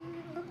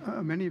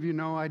Many of you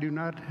know I do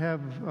not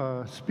have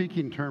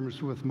speaking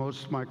terms with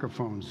most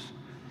microphones,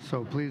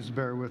 so please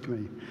bear with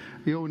me.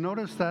 You'll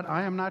notice that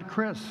I am not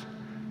Chris.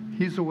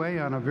 He's away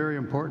on a very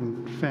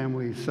important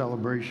family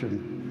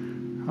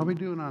celebration. How are we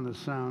doing on the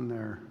sound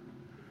there?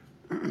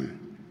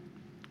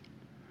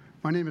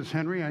 My name is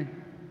Henry.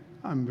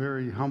 I'm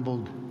very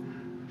humbled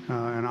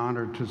and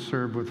honored to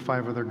serve with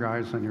 5 other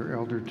guys on your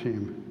elder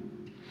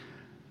team.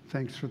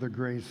 Thanks for the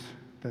grace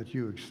that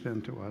you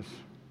extend to us.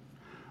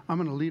 I'm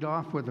going to lead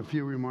off with a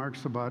few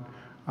remarks about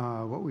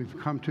what we've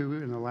come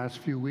to in the last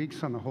few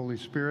weeks on the Holy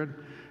Spirit,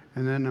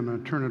 and then I'm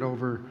going to turn it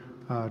over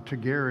to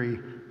Gary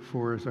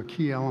for a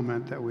key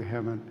element that we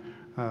haven't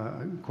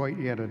quite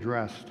yet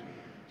addressed.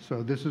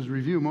 So this is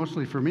review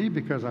mostly for me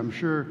because I'm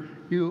sure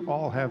you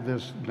all have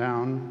this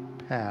down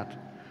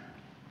pat.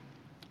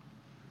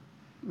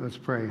 Let's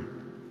pray.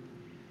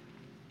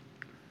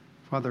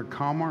 Father,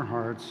 calm our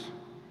hearts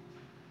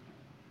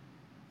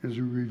as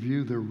we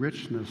review the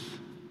richness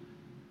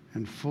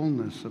and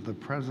fullness of the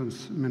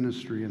presence,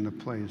 ministry, and the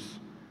place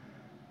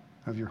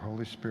of your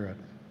Holy Spirit.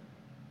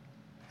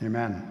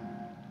 Amen.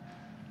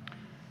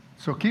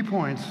 So key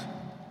points: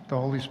 the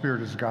Holy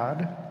Spirit is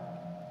God.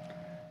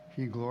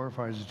 He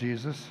glorifies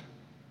Jesus.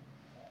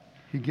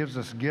 He gives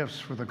us gifts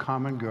for the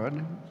common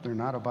good. They're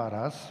not about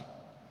us.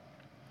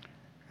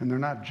 And they're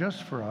not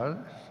just for us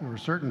or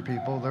certain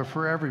people, they're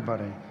for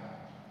everybody.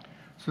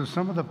 So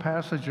some of the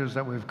passages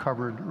that we've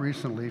covered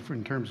recently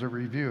in terms of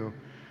review,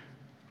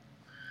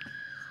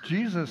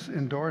 Jesus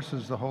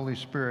endorses the Holy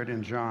Spirit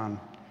in John.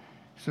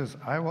 He says,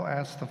 I will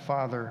ask the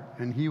Father,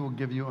 and he will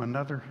give you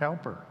another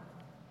helper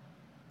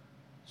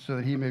so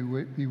that he may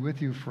be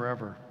with you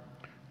forever.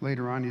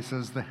 Later on, he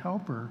says, the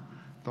helper,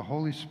 the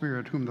Holy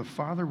Spirit, whom the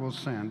Father will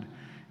send,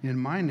 in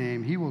my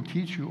name, he will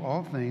teach you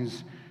all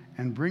things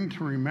and bring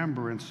to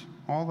remembrance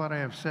all that I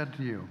have said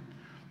to you.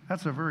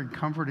 That's a very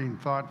comforting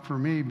thought for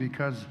me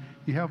because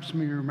he helps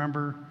me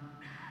remember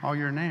all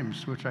your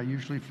names, which I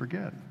usually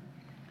forget.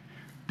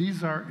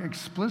 These are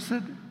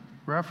explicit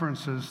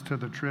references to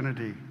the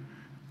Trinity.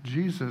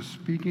 Jesus,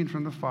 speaking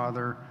from the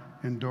Father,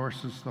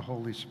 endorses the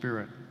Holy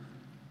Spirit.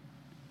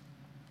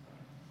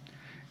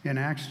 In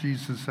Acts,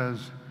 Jesus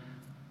says,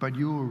 but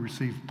you will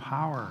receive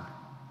power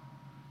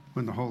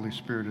when the Holy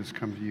Spirit has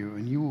come to you,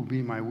 and you will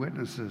be my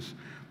witnesses,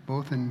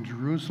 both in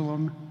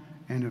Jerusalem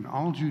and in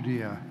all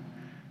Judea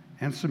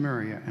and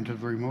Samaria and to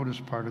the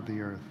remotest part of the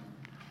earth.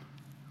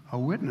 A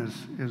witness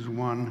is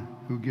one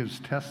who gives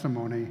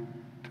testimony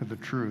to the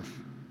truth.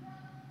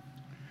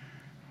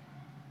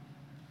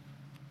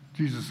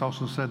 Jesus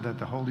also said that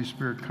the Holy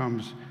Spirit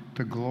comes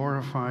to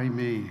glorify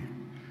me,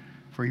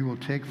 for he will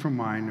take from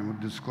mine and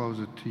will disclose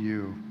it to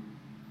you.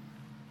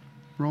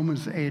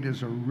 Romans 8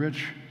 is a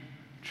rich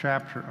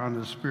chapter on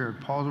the Spirit.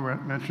 Paul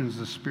mentions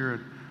the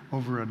Spirit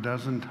over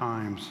 12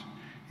 times,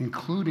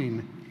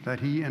 including that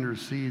he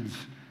intercedes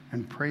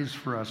and prays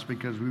for us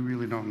because we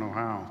really don't know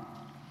how.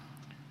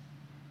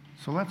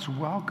 So let's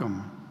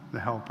welcome the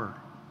Helper,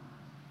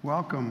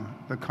 welcome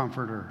the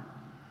Comforter,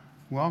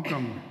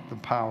 welcome the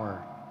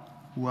power,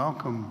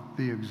 welcome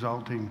the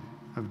exalting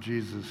of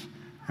Jesus,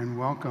 and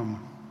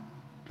welcome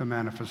the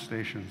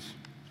manifestations.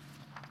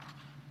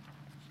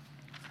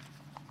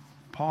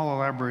 Paul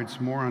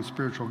elaborates more on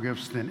spiritual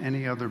gifts than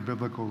any other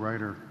biblical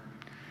writer.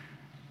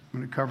 I'm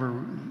going to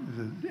cover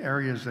the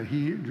areas that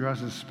he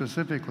addresses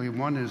specifically.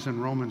 One is in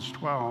Romans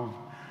 12.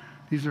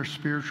 These are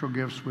spiritual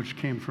gifts which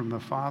came from the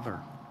Father.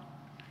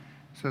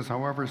 It says,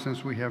 however,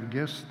 since we have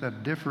gifts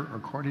that differ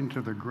according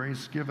to the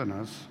grace given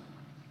us,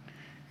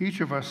 each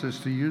of us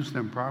is to use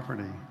them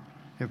properly.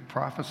 If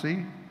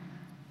prophecy,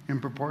 in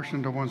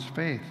proportion to one's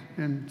faith.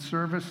 In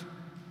service,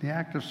 the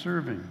act of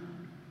serving.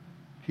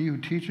 He who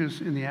teaches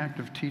in the act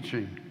of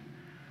teaching.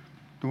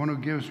 The one who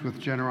gives with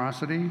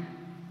generosity.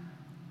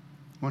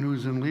 One who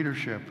is in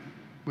leadership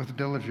with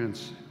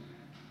diligence.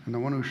 And the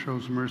one who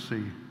shows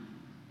mercy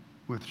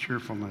with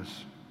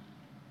cheerfulness.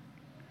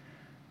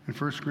 In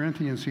 1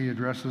 Corinthians, he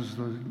addresses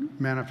the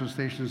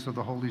manifestations of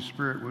the Holy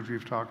Spirit, which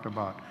we've talked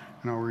about.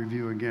 And I'll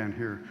review again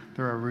here.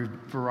 There are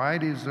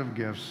varieties of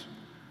gifts,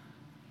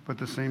 but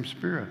the same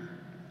Spirit.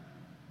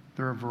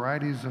 There are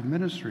varieties of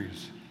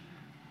ministries,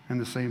 and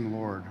the same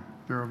Lord.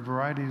 There are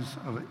varieties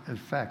of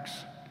effects,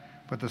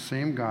 but the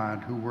same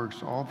God who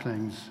works all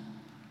things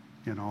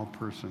in all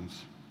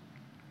persons.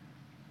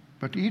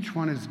 But each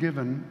one is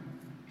given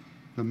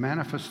the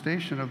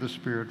manifestation of the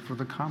Spirit for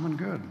the common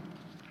good.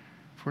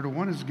 For to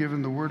one is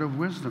given the word of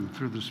wisdom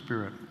through the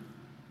Spirit,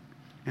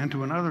 and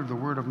to another the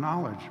word of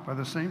knowledge by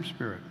the same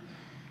Spirit.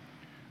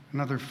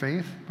 Another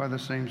faith by the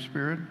same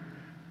Spirit,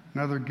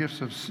 another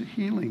gifts of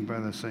healing by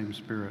the same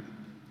Spirit,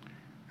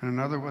 and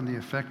another one the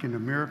effecting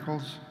of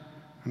miracles,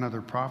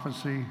 another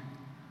prophecy,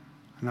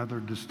 another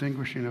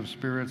distinguishing of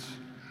spirits,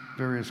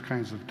 various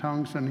kinds of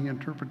tongues, and the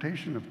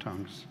interpretation of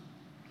tongues.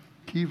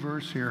 Key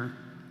verse here,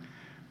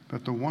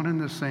 but the one and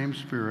the same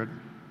Spirit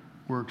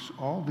works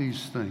all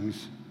these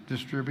things,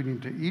 distributing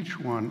to each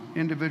one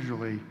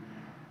individually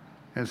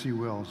as he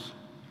wills.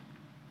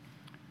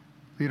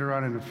 Later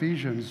on in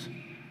Ephesians,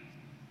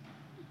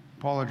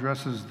 Paul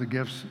addresses the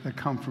gifts that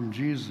come from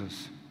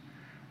Jesus.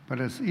 But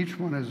as each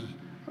one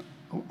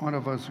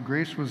of us,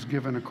 grace was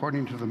given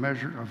according to the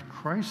measure of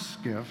Christ's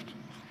gift.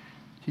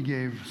 He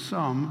gave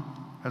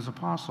some as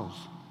apostles,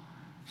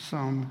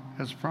 some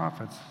as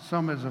prophets,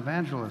 some as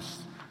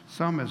evangelists,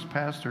 some as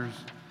pastors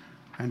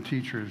and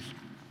teachers,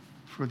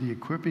 for the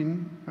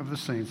equipping of the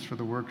saints for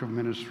the work of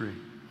ministry.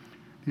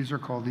 These are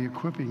called the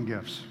equipping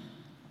gifts.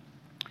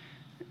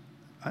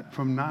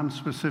 From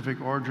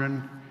non-specific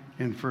origin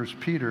in 1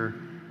 Peter,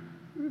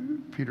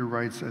 Peter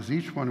writes, as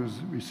each one has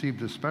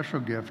received a special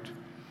gift,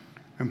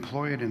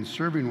 employ it in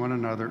serving one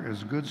another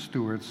as good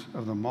stewards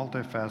of the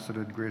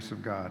multifaceted grace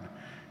of God.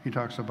 He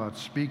talks about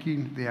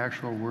speaking the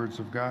actual words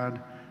of God,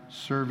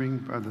 serving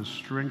by the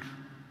strength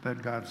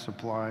that God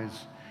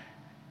supplies,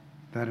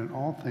 that in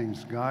all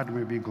things God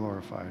may be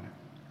glorified.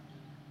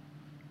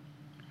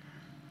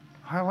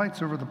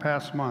 Highlights over the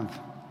past month.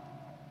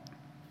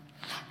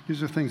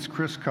 These are things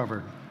Chris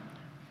covered.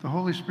 The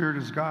Holy Spirit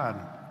is God.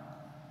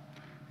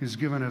 He's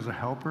given as a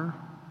helper,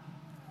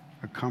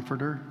 a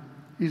comforter.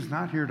 He's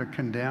not here to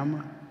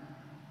condemn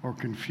or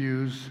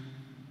confuse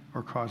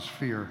or cause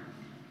fear.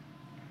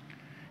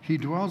 He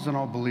dwells in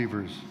all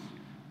believers.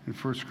 In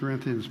 1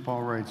 Corinthians,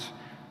 Paul writes,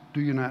 do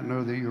you not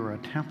know that you are a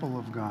temple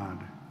of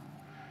God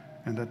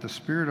and that the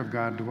Spirit of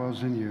God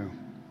dwells in you?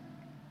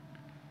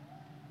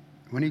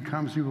 When he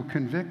comes, he will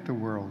convict the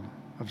world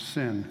of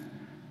sin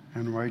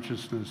and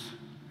righteousness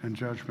and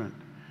judgment.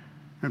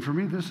 And for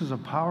me, this is a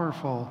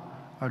powerful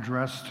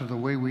address to the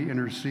way we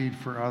intercede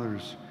for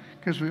others.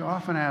 Because we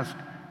often ask,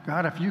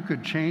 God, if you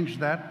could change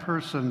that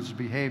person's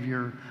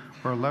behavior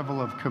or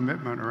level of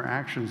commitment or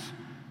actions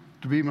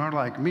to be more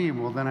like me,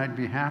 well, then I'd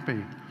be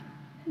happy.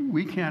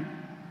 We can't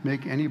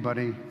make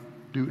anybody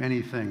do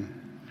anything,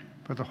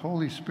 but the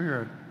Holy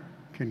Spirit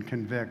can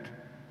convict,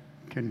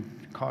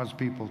 can cause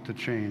people to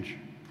change,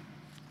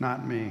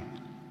 not me.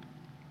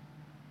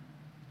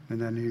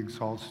 And then he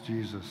exalts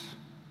Jesus.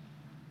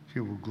 He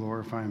will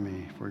glorify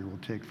me, for he will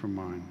take from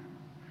mine.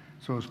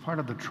 So as part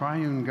of the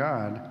triune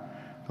God,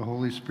 the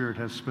Holy Spirit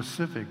has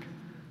specific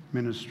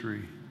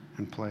ministry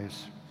and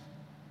place.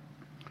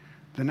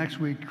 The next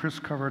week, Chris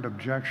covered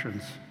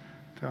objections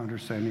to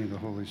understanding the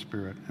Holy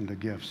Spirit and the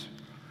gifts.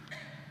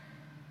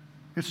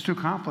 It's too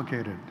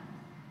complicated.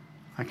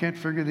 I can't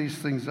figure these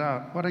things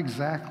out. What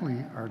exactly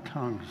are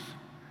tongues?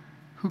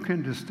 Who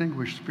can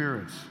distinguish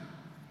spirits?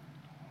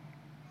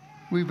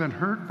 We've been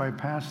hurt by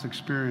past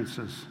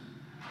experiences.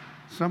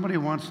 Somebody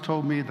once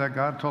told me that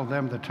God told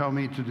them to tell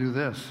me to do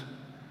this,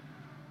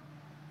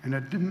 and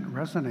it didn't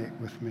resonate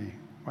with me.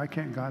 Why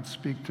can't God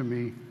speak to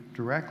me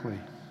directly?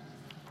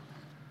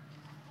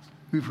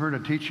 We've heard a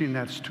teaching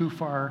that's too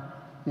far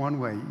one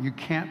way. You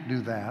can't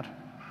do that.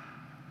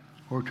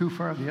 Or too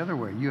far the other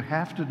way. You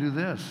have to do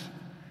this.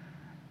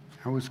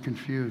 I was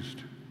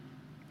confused.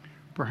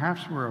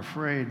 Perhaps we're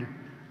afraid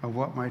of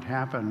what might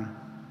happen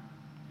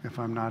if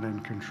I'm not in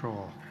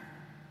control.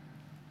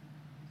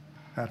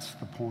 That's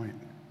the point.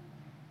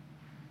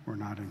 We're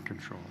not in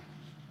control.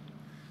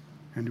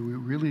 And do we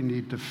really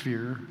need to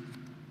fear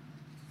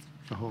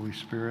the Holy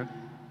Spirit?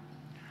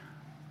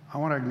 I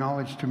want to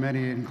acknowledge to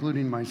many,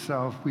 including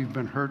myself, we've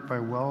been hurt by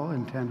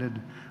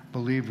well-intended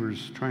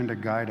believers trying to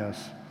guide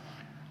us.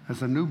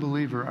 As a new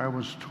believer, I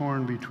was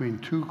torn between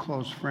two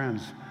close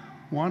friends.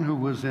 One who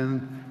was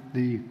in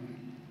the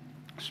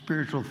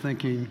spiritual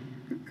thinking,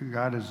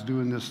 God is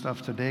doing this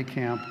stuff today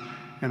camp,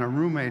 and a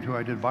roommate who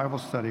I did Bible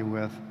study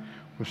with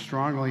was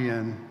strongly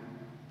in,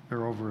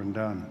 they're over and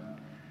done.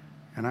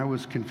 And I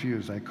was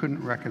confused. I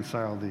couldn't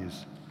reconcile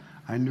these.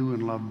 I knew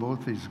and loved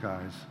both these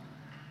guys.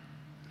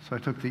 So I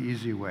took the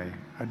easy way.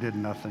 I did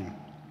nothing.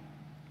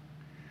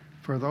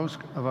 For those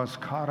of us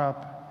caught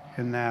up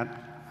in that,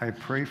 I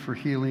pray for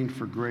healing,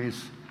 for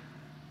grace,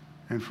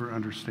 and for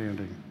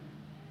understanding.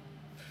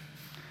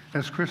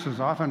 As Chris has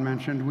often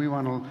mentioned, we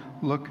want to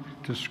look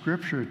to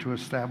Scripture to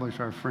establish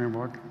our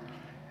framework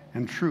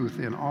and truth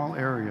in all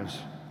areas,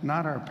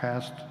 not our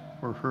past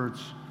or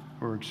hurts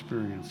or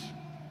experience.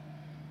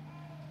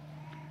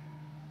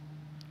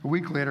 A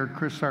week later,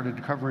 Chris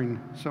started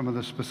covering some of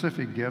the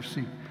specific gifts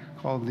he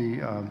called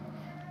the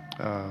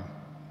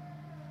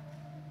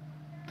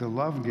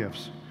love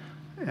gifts.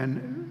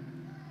 And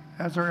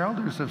as our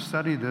elders have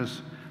studied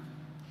this,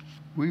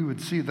 we would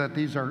see that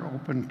these are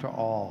open to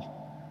all.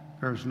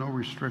 There's no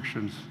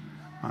restrictions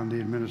on the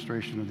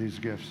administration of these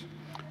gifts.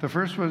 The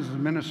first was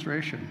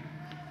administration,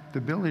 the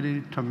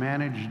ability to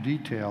manage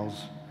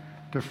details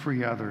to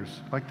free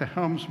others, like the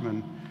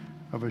helmsman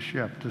of a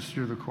ship to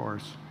steer the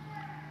course.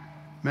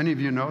 Many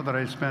of you know that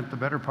I spent the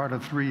better part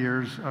of 3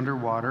 years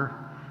underwater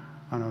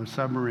on a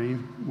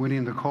submarine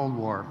winning the Cold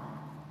War.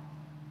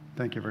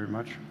 Thank you very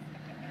much.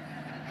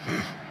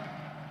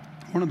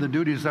 One of the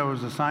duties I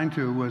was assigned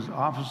to was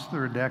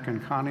officer deck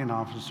and conning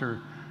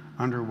officer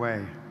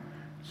underway.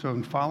 So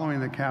in following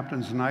the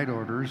captain's night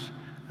orders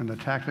and the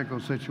tactical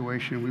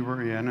situation we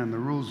were in and the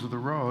rules of the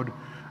road,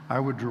 I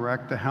would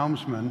direct the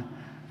helmsman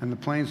and the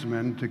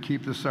plainsman to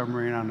keep the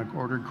submarine on the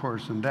ordered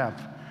course and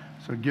depth.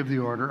 So give the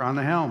order on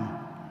the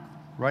helm.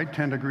 Right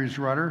 10 degrees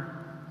rudder,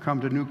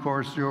 come to new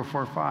course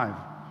 045.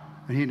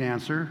 And he'd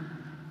answer,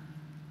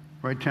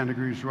 right 10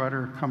 degrees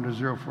rudder, come to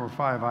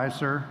 045. Aye,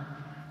 sir.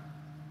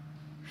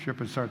 Ship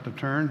would start to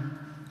turn.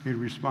 He'd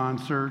respond,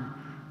 sir,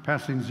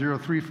 passing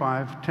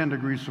 035, 10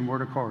 degrees from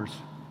to course.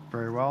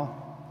 Very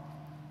well.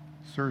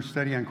 Sir,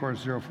 steady on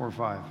course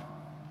 045.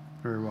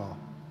 Very well.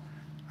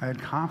 I had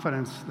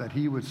confidence that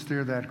he would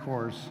steer that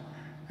course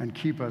and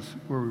keep us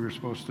where we were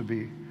supposed to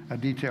be, a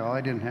detail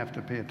I didn't have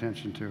to pay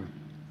attention to.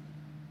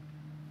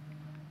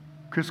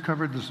 Chris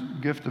covered this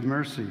gift of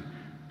mercy,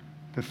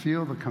 to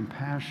feel the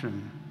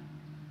compassion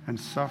and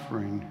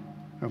suffering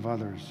of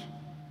others.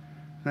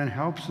 Then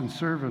helps in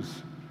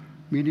service,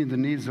 meeting the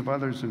needs of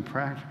others in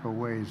practical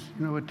ways.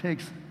 You know, it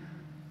takes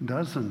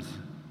dozens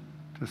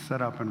to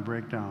set up and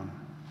break down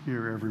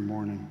here every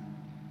morning.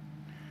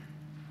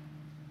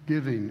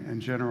 Giving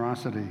and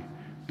generosity,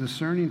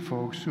 discerning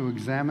folks who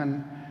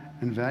examine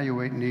and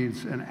evaluate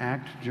needs and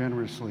act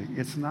generously.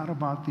 It's not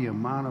about the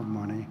amount of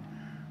money,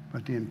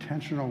 but the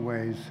intentional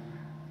ways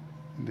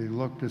they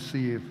look to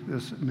see if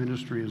this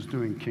ministry is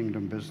doing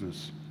kingdom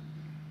business.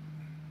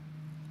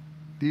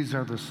 These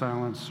are the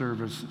silent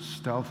service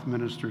stealth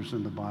ministers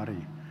in the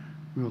body.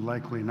 We will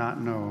likely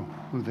not know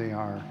who they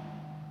are.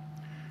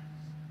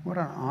 What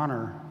an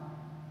honor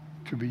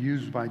to be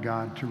used by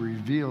God to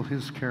reveal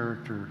his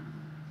character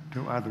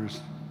to others.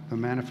 The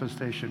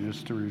manifestation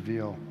is to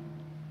reveal.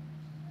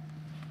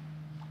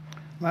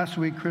 Last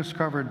week, Chris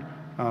covered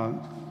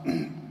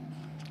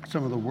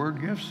some of the word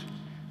gifts.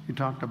 He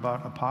talked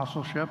about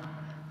apostleship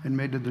and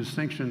made the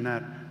distinction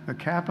that the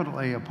capital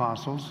A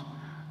apostles,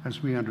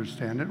 as we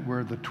understand it,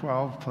 were the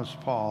 12 plus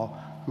Paul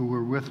who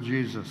were with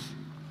Jesus.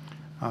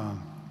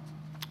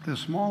 The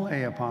small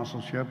a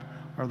apostleship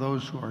are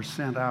those who are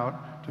sent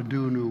out to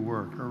do new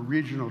work, or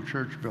regional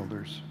church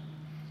builders,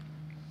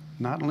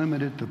 not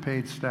limited to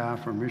paid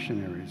staff or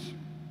missionaries.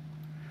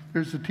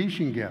 There's the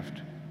teaching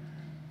gift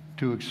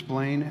to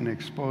explain and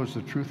expose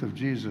the truth of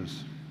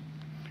Jesus.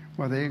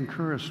 While they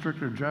incur a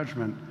stricter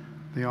judgment,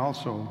 they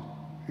also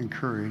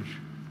encourage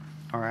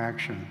our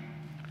action.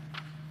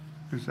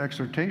 There's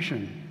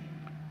exhortation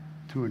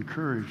to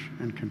encourage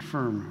and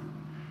confirm.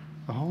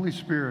 The Holy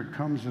Spirit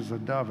comes as a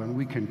dove, and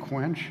we can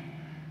quench,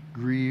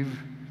 grieve,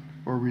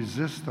 or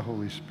resist the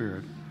Holy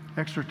Spirit.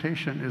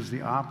 Exhortation is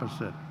the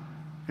opposite.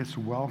 It's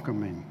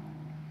welcoming,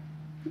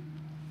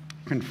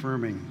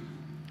 confirming.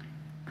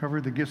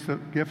 Covered the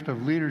gift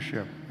of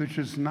leadership, which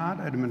is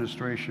not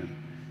administration.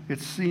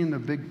 It's seeing the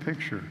big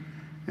picture.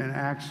 In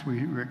Acts, we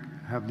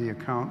have the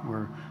account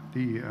where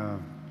the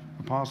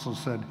apostles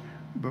said,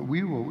 but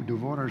we will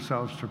devote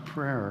ourselves to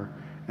prayer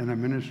and the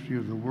ministry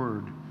of the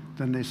word.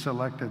 Then they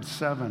selected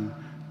 7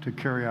 to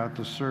carry out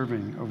the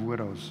serving of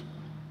widows.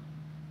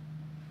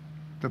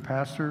 The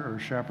pastor or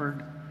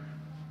shepherd,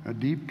 a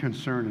deep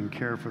concern and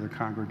care for the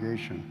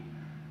congregation,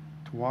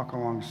 to walk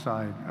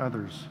alongside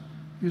others.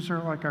 These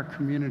are like our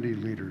community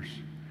leaders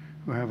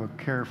who have a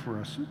care for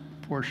us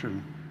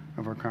portion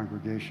of our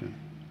congregation.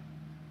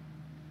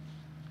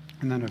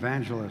 And then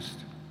evangelist,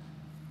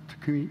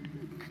 to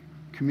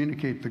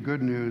communicate the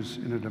good news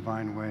in a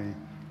divine way.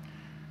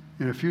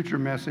 In a future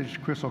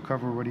message, Chris will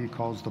cover what he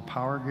calls the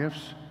power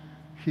gifts,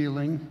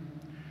 healing,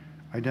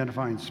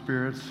 identifying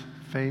spirits,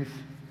 faith,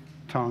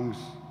 tongues,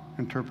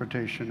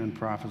 interpretation, and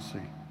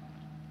prophecy.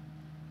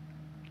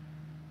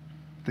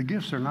 The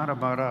gifts are not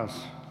about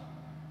us.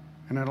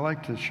 And I'd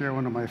like to share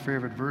one of my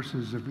favorite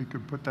verses, if we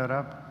could put that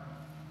up.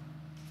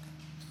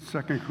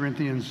 2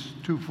 Corinthians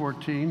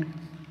 2:14.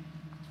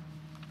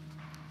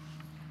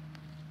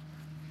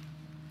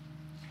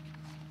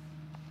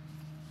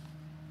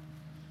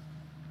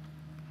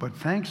 But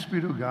thanks be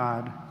to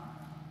God,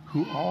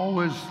 who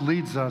always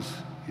leads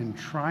us in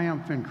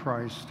triumph in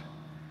Christ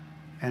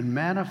and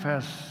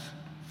manifests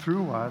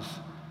through us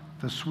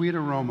the sweet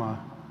aroma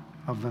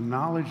of the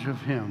knowledge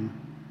of him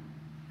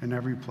in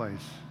every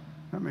place.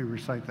 Let me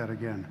recite that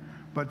again.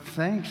 But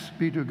thanks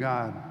be to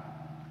God,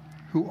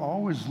 who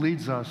always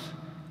leads us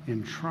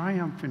in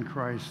triumph in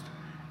Christ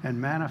and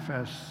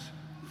manifests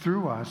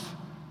through us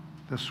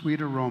the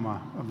sweet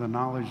aroma of the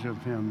knowledge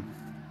of him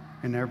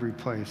in every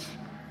place.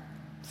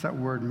 It's that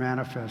word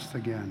manifest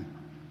again.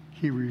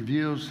 He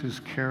reveals his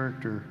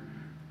character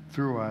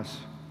through us.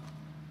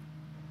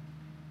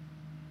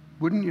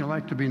 Wouldn't you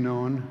like to be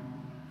known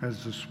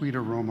as the sweet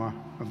aroma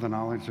of the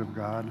knowledge of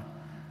God?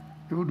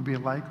 It would be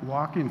like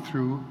walking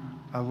through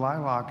a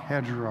lilac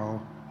hedgerow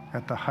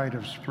at the height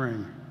of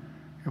spring.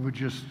 It would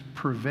just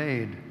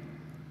pervade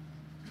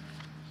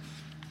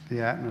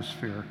the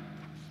atmosphere.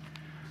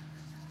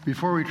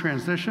 Before we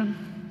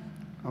transition,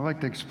 I'd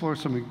like to explore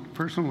some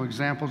personal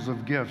examples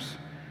of gifts.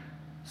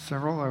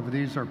 Several of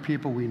these are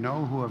people we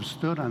know who have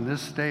stood on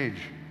this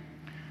stage.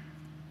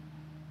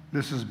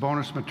 This is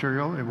bonus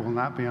material. It will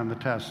not be on the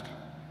test.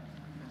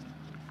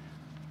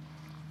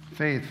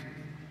 Faith.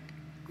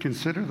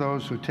 Consider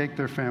those who take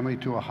their family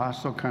to a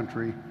hostile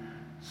country,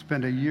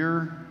 spend a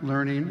year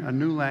learning a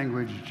new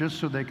language just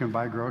so they can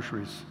buy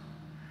groceries,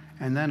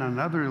 and then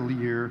another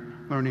year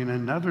learning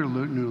another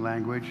new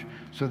language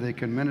so they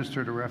can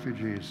minister to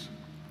refugees.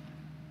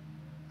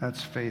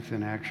 That's faith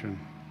in action.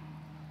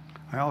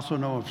 I also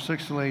know of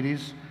 6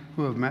 ladies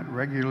who have met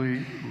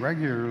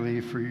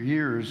regularly for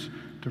years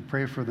to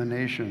pray for the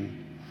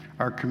nation,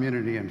 our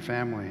community, and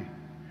family.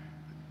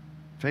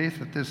 Faith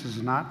that this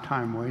is not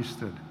time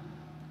wasted.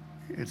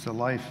 It's a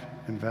life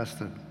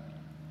invested.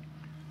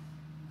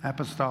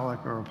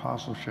 Apostolic or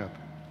apostleship.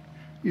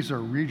 These are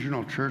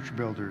regional church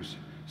builders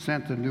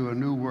sent to do a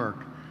new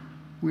work.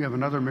 We have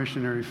another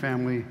missionary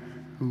family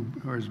who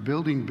is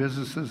building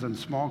businesses and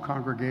small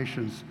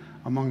congregations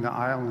among the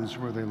islands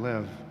where they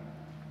live.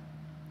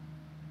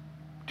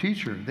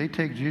 Teacher, they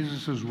take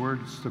Jesus'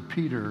 words to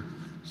Peter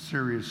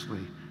seriously.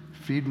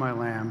 Feed my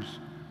lambs,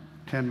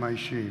 tend my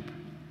sheep.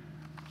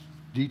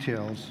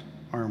 Details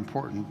are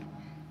important.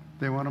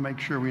 They want to make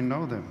sure we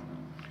know them.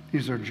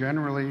 These are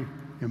generally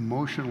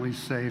emotionally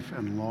safe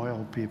and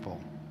loyal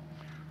people.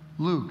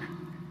 Luke,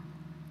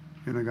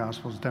 in the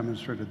Gospels,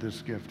 demonstrated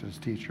this gift as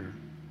teacher.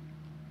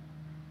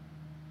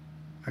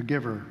 A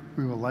giver.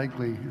 We will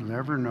likely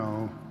never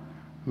know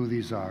who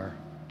these are,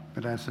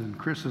 but as in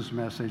Chris's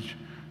message,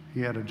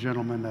 he had a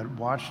gentleman that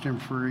watched him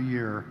for a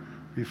year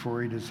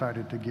before he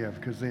decided to give,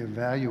 because they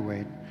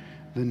evaluate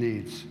the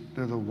needs.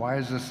 They're the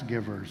wisest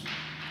givers,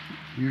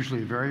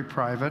 usually very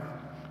private,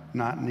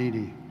 not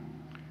needy.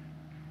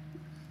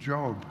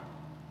 Job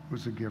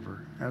was a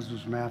giver, as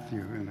was Matthew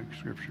in the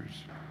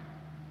scriptures.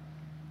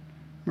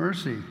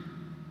 Mercy.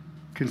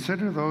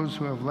 Consider those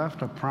who have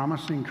left a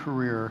promising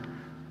career,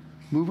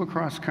 move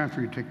across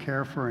country to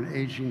care for an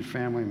aging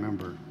family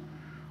member,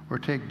 or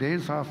take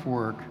days off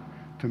work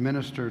to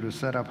minister, to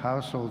set up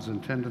households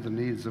and tend to the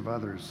needs of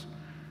others.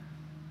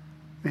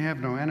 They have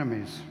no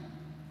enemies.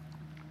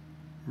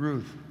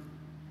 Ruth,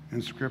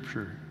 in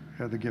Scripture,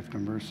 had the gift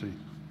of mercy.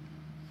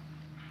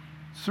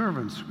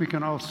 Servants, we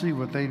can all see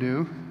what they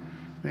do.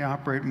 They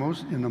operate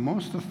in the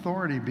most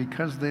authority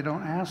because they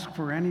don't ask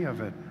for any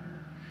of it.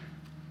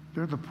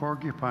 They're the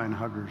porcupine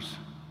huggers.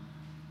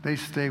 They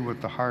stay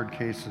with the hard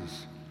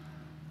cases.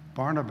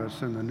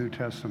 Barnabas in the New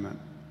Testament,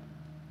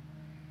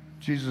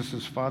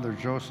 Jesus' father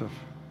Joseph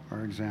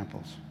are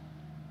examples.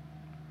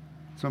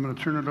 So I'm going to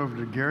turn it over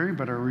to Gary,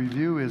 but our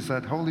review is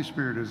that Holy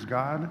Spirit is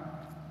God.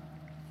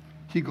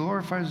 He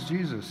glorifies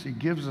Jesus. He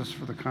gives us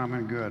for the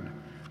common good.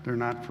 They're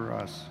not for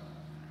us.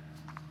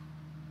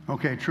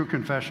 Okay, true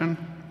confession.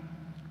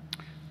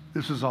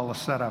 This is all a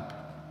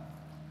setup.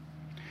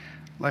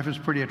 Life is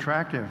pretty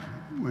attractive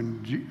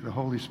when the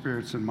Holy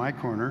Spirit's in my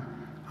corner,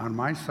 on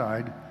my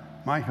side,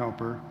 my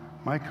helper,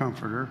 my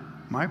comforter,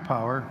 my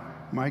power,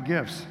 my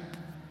gifts.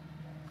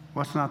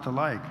 What's not to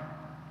like?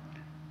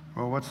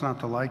 Well, what's not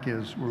to like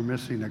is we're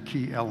missing a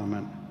key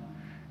element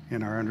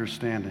in our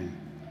understanding.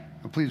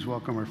 Well, please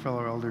welcome our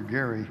fellow elder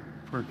Gary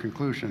for a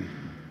conclusion.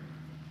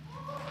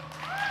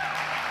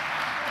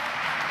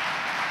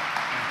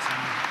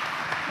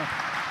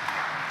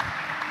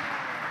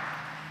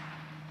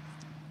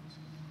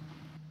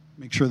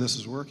 Make sure this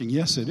is working.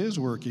 Yes, it is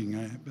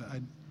working.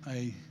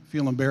 I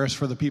feel embarrassed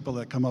for the people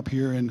that come up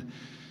here and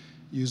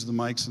use the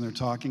mics and they're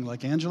talking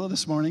like Angela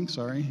this morning.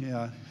 Sorry.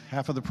 Yeah,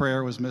 half of the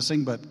prayer was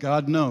missing, but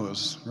God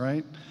knows,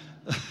 right?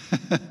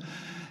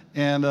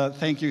 And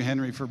thank you,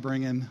 Henry, for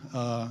bringing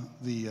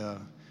the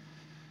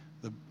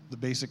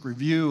basic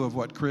review of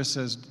what Chris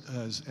has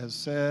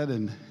said.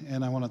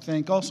 And I want to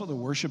thank also the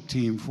worship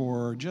team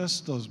for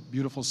just those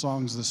beautiful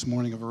songs this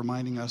morning of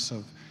reminding us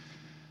of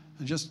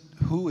just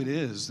who it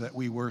is that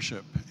we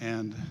worship.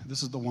 And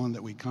this is the one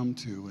that we come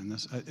to. And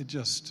it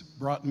just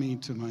brought me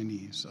to my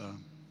knees.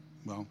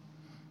 Well,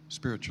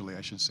 spiritually,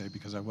 I should say,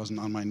 because I wasn't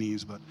on my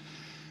knees. But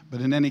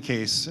in any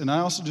case, and I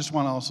also just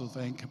want to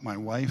thank my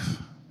wife,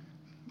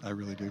 I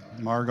really do,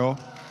 Margot,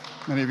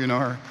 many of you know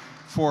her,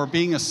 for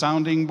being a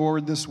sounding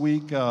board this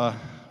week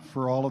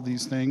for all of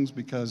these things,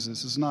 because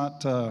this is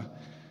not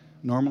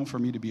normal for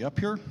me to be up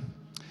here.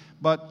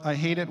 But I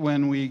hate it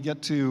when we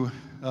get to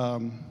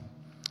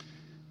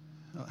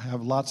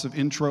have lots of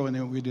intro and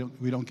then we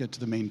don't get to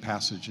the main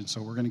passage, and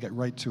so we're going to get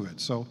right to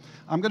it. So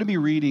I'm going to be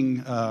reading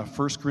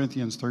 1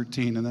 Corinthians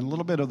 13 and then a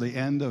little bit of the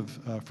end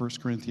of 1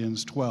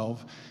 Corinthians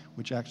 12,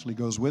 which actually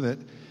goes with it.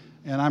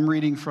 And I'm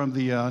reading from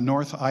the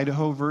North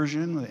Idaho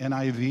version, the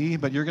NIV,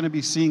 but you're going to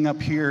be seeing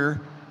up here,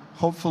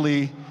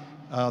 hopefully,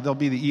 there'll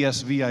be the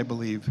ESV, I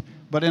believe.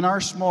 But in our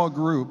small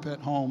group at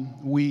home,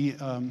 we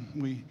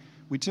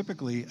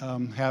typically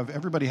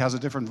everybody has a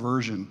different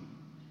version.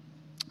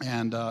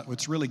 And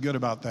what's really good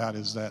about that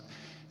is that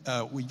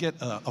we get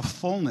a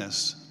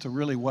fullness to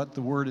really what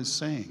the Word is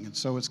saying. And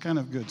so it's kind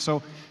of good.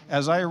 So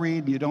as I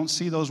read, and you don't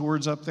see those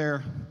words up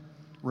there,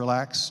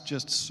 relax,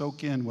 just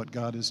soak in what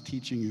God is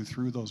teaching you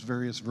through those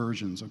various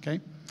versions,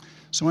 okay?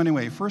 So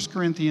anyway, 1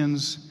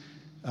 Corinthians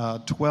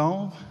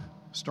 12,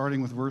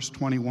 starting with verse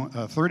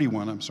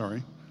 31.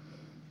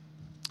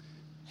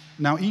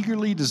 Now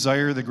eagerly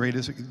desire the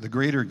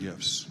greater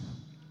gifts,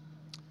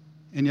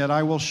 and yet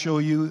I will show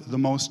you the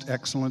most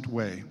excellent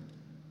way.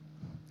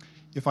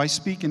 If I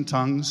speak in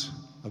tongues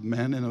of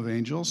men and of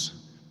angels,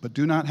 but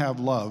do not have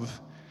love,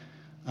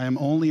 I am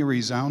only a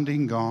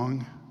resounding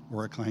gong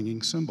or a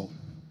clanging cymbal.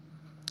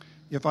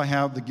 If I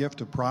have the gift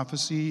of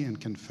prophecy and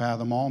can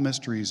fathom all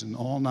mysteries and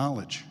all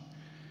knowledge,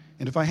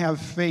 And if I have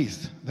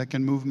faith that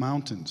can move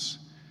mountains,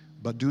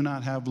 but do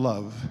not have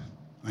love,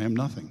 I am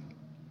nothing.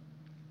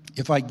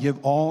 If I give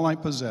all I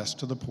possess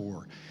to the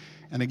poor,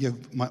 and I give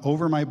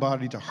over my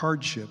body to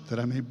hardship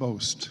that I may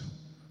boast,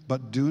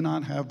 but do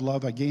not have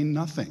love, I gain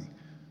nothing.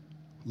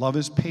 Love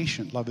is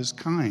patient, love is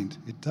kind.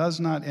 It does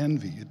not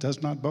envy, it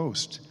does not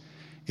boast.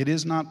 It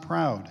is not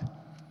proud,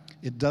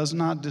 it does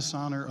not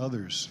dishonor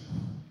others.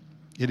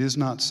 It is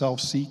not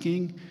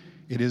self-seeking,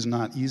 it is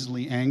not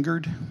easily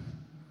angered.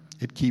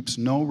 It keeps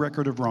no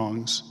record of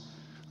wrongs.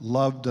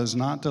 Love does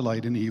not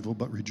delight in evil,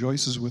 but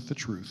rejoices with the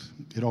truth.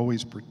 It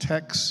always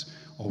protects,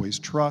 always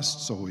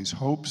trusts, always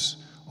hopes,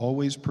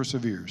 always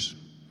perseveres.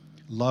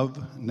 Love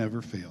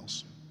never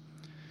fails.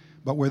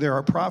 But where there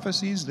are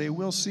prophecies, they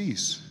will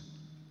cease.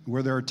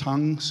 Where there are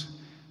tongues,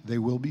 they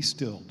will be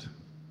stilled.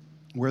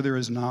 Where there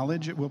is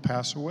knowledge, it will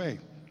pass away.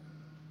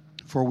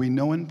 For we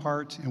know in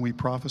part and we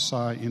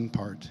prophesy in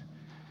part.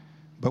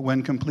 But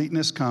when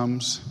completeness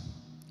comes,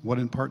 what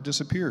in part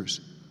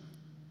disappears.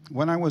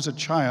 When I was a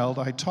child,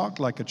 I talked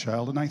like a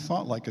child and I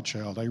thought like a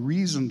child. I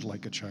reasoned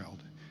like a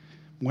child.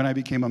 When I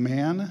became a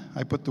man,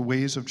 I put the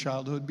ways of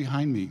childhood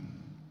behind me.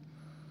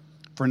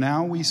 For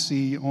now we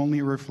see only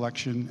a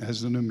reflection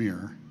as in a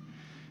mirror,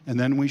 and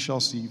then we shall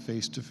see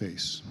face to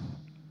face.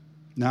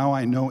 Now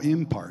I know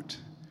in part,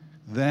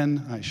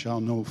 then I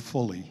shall know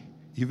fully,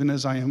 even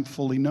as I am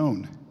fully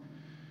known.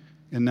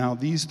 And now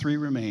these three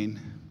remain: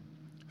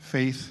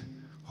 faith,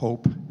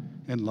 hope,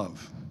 and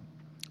love.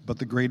 But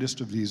the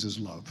greatest of these is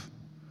love.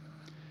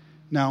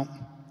 Now,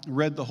 I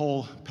read the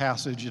whole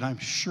passage, and I'm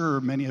sure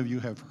many of you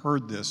have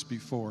heard this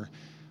before,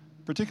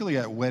 particularly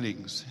at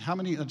weddings. How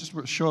many, just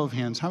a show of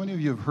hands, how many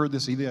of you have heard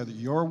this either at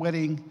your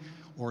wedding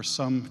or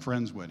some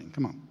friend's wedding?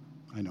 Come on.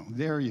 I know.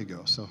 There you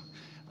go. So,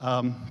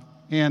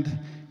 and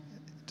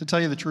to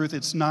tell you the truth,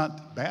 it's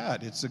not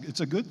bad. It's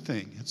a good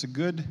thing. It's a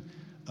good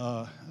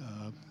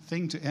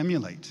thing to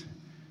emulate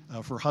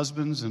for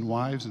husbands and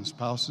wives and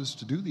spouses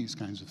to do these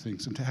kinds of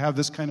things and to have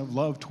this kind of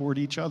love toward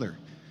each other.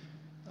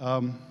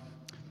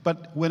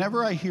 But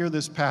whenever I hear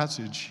this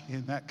passage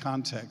in that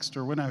context,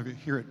 or when I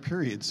hear it,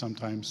 period,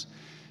 sometimes,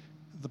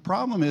 the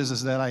problem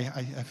is that I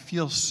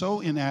feel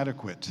so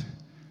inadequate.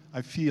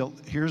 I feel,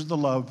 here's the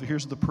love,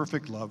 here's the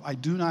perfect love. I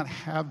do not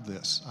have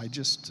this. I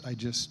just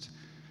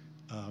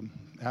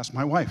ask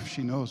my wife.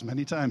 She knows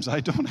many times I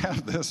don't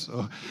have this.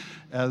 So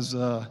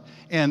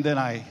and then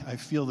I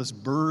feel this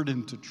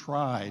burden to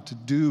try, to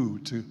do,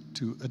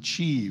 to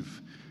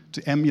achieve,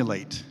 to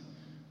emulate.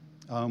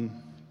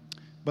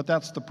 But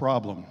that's the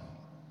problem.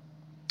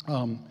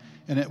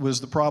 And it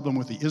was the problem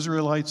with the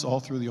Israelites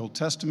all through the Old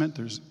Testament.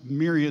 There's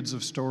myriads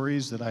of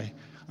stories that I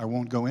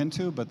won't go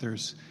into, but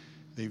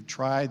they've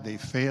tried, they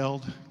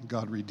failed,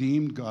 God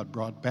redeemed, God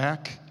brought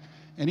back.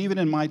 And even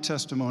in my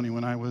testimony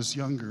when I was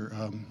younger,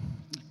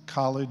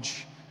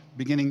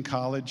 beginning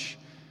college,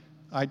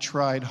 I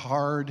tried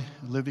hard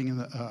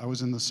living I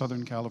was in the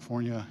Southern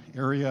California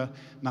area.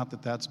 Not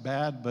that that's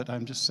bad, but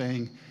I'm just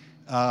saying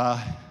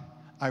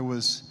I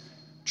was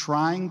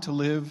trying to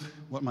live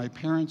what my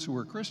parents, who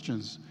were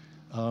Christians,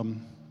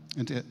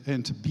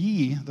 and to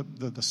be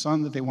the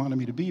son that they wanted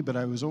me to be, but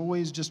I was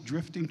always just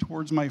drifting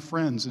towards my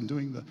friends and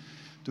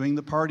doing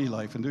the party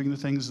life and doing the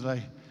things that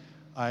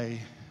I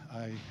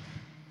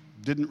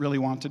didn't really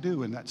want to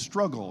do, and that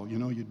struggle,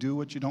 you do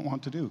what you don't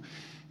want to do.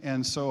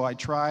 And so I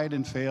tried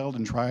and failed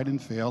and tried and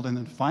failed, and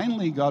then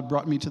finally God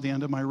brought me to the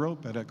end of my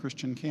rope at a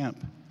Christian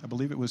camp. I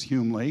believe it was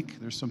Hume Lake.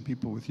 There's some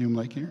people with Hume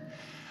Lake here.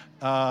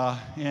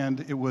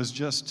 And it was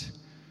just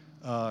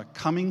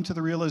coming to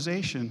the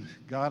realization,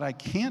 God, I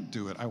can't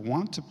do it. I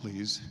want to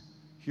please.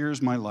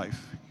 Here's my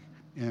life.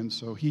 And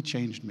so he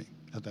changed me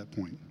at that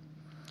point.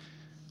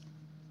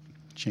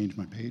 Change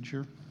my page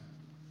here.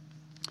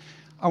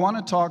 I want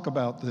to talk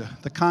about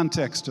the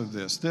context of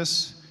this.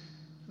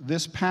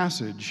 This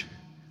passage,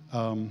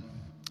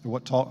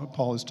 what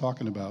Paul is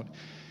talking about,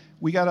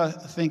 we got to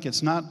think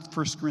it's not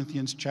 1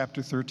 Corinthians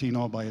chapter 13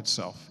 all by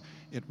itself.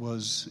 It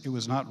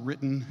was not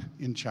written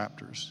in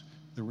chapters.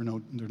 There were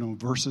no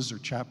verses or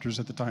chapters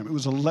at the time. It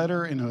was a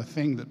letter and a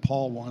thing that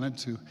Paul wanted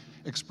to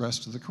express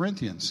to the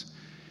Corinthians.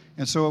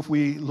 And so if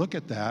we look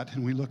at that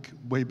and we look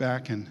way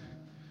back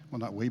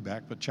not way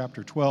back, but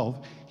chapter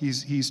 12,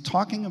 he's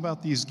talking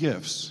about these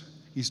gifts.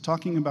 He's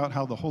talking about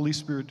how the Holy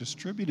Spirit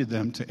distributed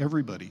them to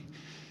everybody.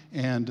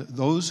 And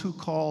those who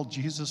call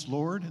Jesus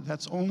Lord,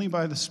 that's only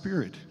by the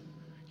Spirit.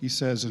 He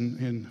says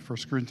in 1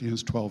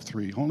 Corinthians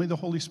 12:3, only the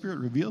Holy Spirit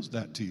reveals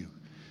that to you.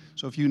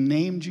 So if you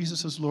name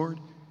Jesus as Lord,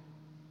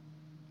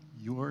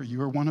 you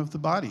are one of the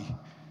body.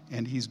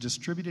 And he's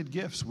distributed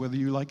gifts, whether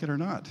you like it or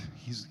not.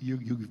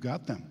 You've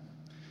got them.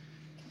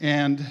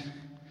 And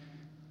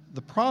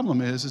the problem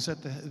is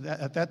that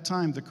at that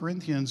time, the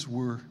Corinthians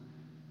were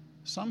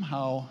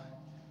somehow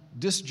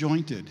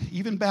disjointed.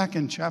 Even back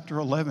in chapter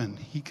 11,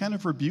 he kind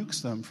of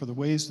rebukes them for the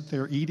ways that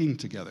they're eating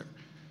together.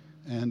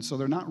 And so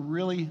they're not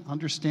really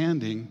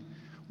understanding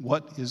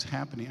what is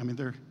happening. I mean,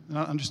 they're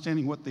not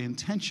understanding what the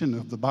intention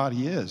of the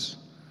body is.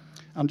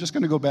 I'm just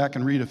going to go back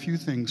and read a few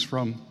things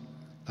from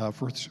 1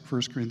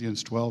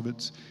 Corinthians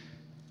 12.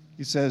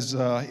 He says,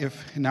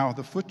 if now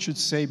the foot should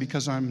say,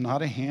 because I'm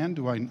not a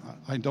hand,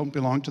 I don't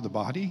belong to the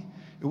body,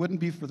 it wouldn't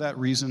be for that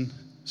reason.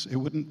 It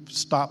wouldn't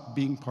stop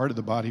being part of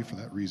the body for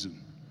that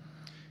reason.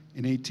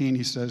 In 18,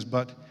 he says,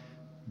 but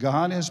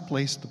God has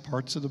placed the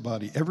parts of the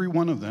body, every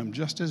one of them,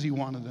 just as he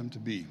wanted them to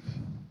be.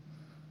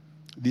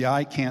 The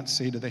eye can't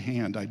say to the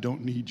hand, I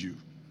don't need you.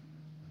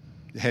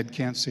 The head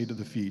can't say to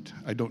the feet,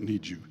 I don't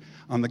need you.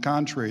 On the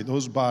contrary,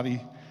 those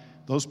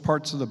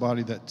parts of the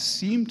body that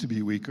seem to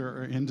be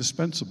weaker are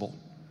indispensable.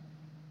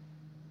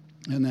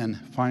 And then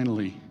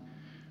finally,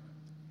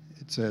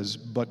 it says,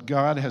 but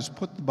God has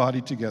put the body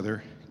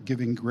together,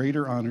 giving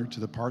greater honor to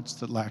the parts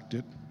that lacked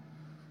it,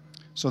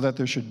 so that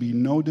there should be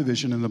no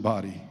division in the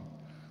body,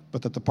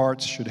 but that the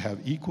parts should have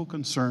equal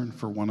concern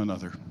for one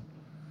another.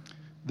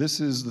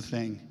 This is the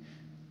thing.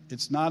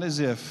 It's not as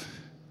if,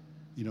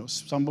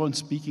 someone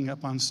speaking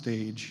up on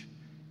stage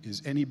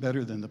is any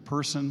better than the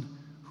person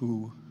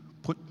who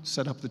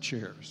set up the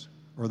chairs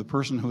or the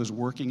person who is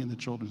working in the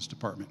children's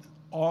department.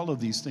 All of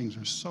these things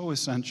are so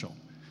essential.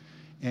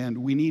 And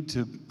we need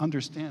to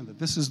understand that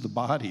this is the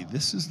body.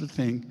 This is the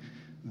thing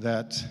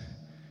that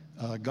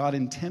God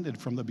intended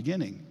from the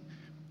beginning.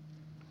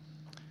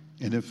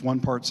 And if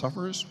one part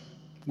suffers,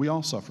 we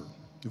all suffer.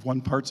 If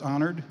one part's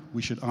honored,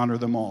 we should honor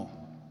them all.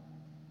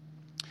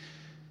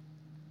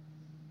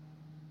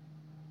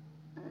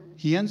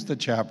 He ends the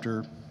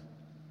chapter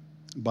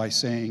by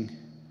saying,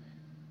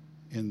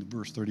 in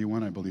verse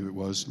 31, I believe it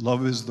was,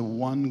 love is the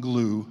one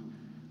glue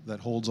that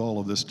holds all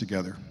of this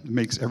together. It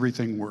makes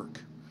everything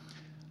work.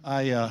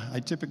 I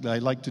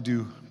like to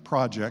do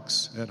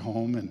projects at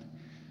home, and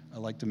I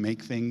like to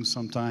make things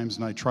sometimes,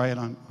 and I try it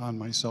on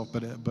myself,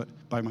 but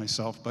by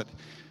myself. But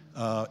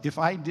if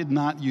I did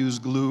not use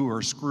glue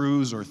or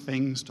screws or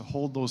things to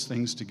hold those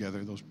things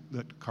together,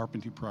 that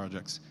carpentry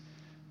projects,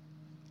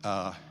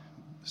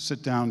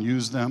 sit down,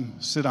 use them,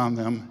 sit on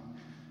them,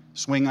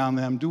 swing on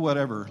them, do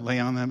whatever, lay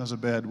on them as a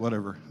bed,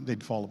 whatever,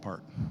 they'd fall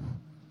apart.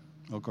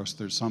 Of course,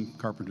 there's some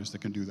carpenters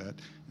that can do that,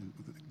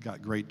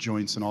 got great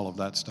joints and all of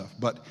that stuff.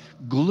 But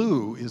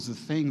glue is the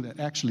thing that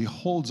actually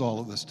holds all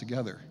of this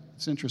together.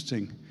 It's an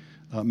interesting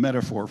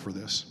metaphor for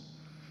this.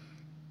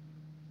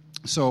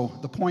 So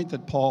the point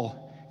that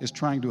Paul is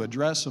trying to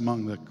address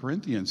among the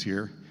Corinthians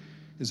here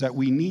is that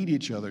we need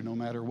each other no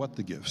matter what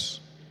the gifts.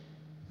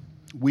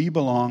 We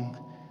belong,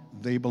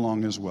 they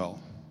belong as well.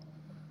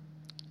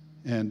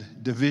 And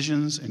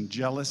divisions and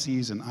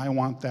jealousies and I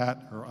want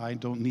that or I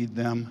don't need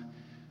them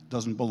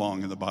doesn't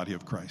belong in the body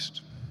of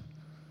Christ.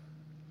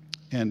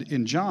 And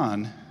in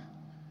John,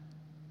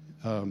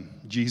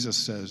 Jesus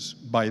says,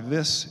 by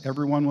this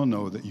everyone will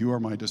know that you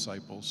are my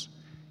disciples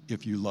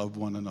if you love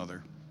one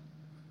another.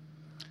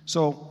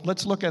 So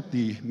let's look at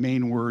the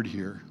main word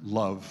here,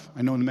 love.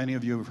 I know many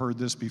of you have heard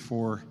this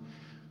before,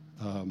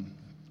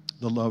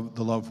 the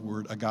love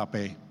word,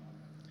 agape.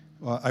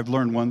 I've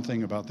learned one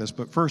thing about this,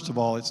 but first of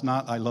all, it's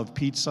not I love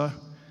pizza.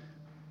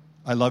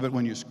 I love it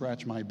when you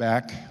scratch my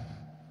back,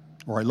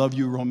 or I love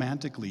you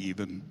romantically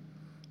even.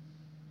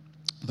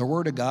 The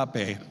word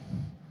agape,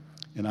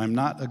 and I'm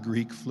not a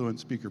Greek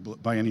fluent speaker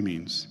by any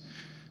means,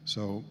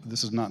 so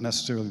this is not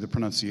necessarily the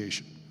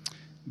pronunciation,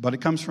 but it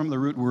comes from the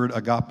root word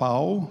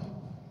agapao,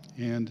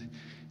 and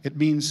it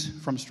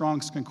means, from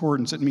Strong's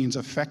Concordance, it means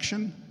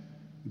affection,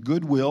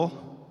 goodwill,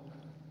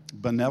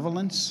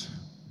 benevolence,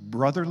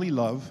 brotherly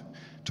love,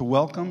 to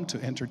welcome,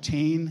 to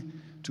entertain,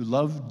 to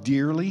love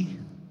dearly.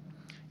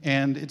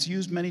 And it's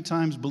used many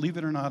times, believe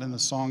it or not, in the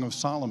Song of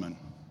Solomon.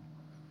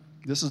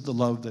 This is the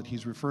love that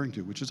he's referring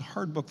to, which is a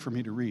hard book for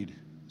me to read.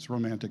 It's a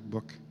romantic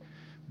book,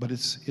 but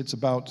it's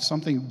about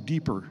something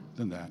deeper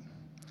than that.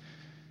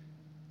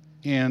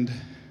 And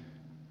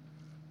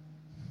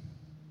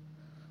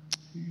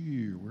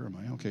where am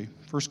I? Okay,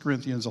 1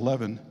 Corinthians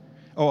 11.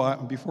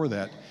 Before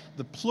that,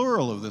 the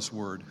plural of this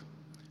word,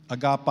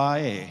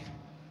 agape,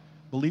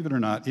 believe it or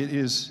not, it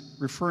is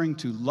referring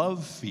to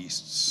love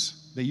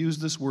feasts. They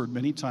used this word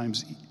many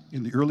times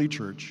in the early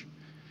church.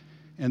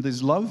 And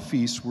these love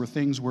feasts were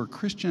things where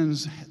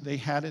Christians, they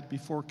had it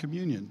before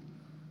communion.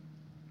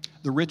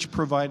 The rich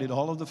provided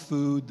all of the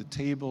food, the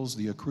tables,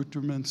 the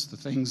accoutrements, the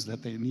things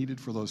that they needed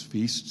for those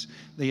feasts.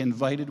 They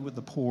invited with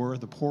the poor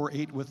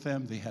ate with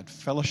them, they had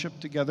fellowship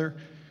together,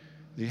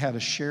 they had a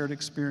shared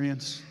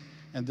experience,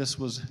 and this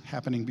was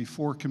happening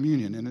before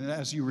communion. And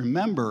as you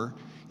remember,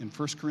 in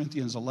 1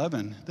 Corinthians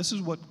 11, this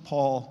is what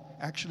Paul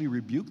actually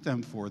rebuked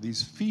them for.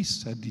 These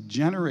feasts had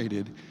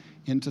degenerated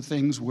into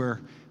things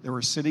where they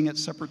were sitting at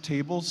separate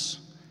tables.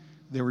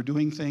 They were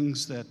doing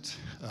things that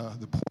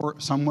the poor,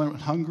 some went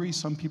hungry,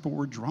 some people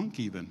were drunk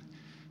even.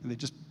 And they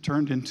just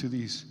turned into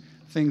these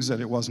things that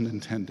it wasn't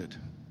intended.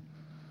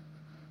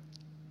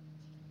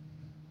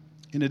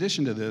 In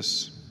addition to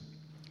this,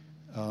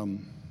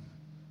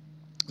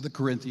 the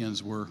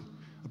Corinthians were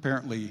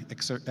apparently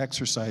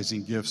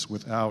exercising gifts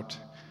without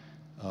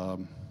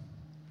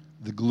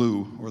the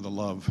glue or the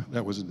love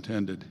that was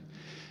intended.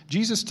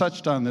 Jesus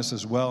touched on this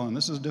as well, and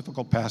this is a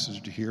difficult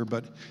passage to hear,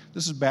 but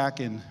this is back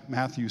in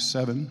Matthew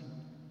 7.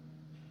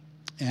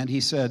 And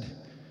he said,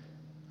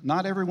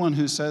 not everyone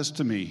who says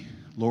to me,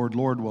 Lord,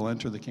 Lord, will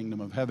enter the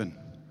kingdom of heaven,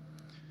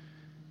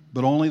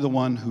 but only the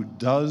one who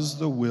does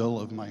the will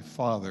of my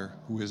Father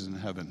who is in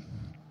heaven.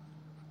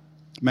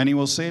 Many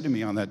will say to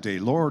me on that day,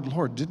 Lord,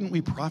 Lord, didn't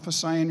we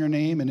prophesy in your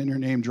name, and in your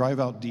name drive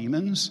out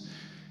demons,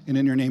 and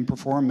in your name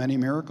perform many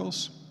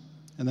miracles?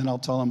 And then I'll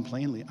tell them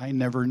plainly, I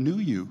never knew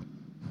you.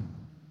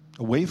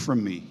 Away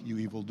from me, you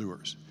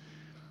evildoers.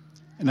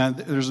 And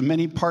there's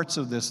many parts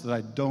of this that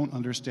I don't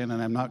understand,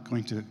 and I'm not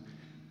going to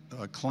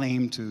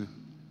claim to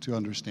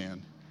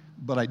understand.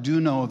 But I do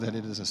know that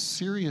it is a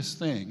serious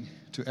thing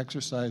to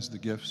exercise the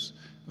gifts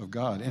of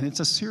God. And it's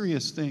a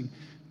serious thing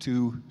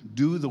to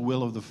do the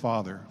will of the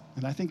Father.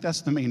 And I think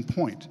that's the main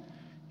point.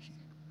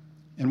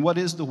 And what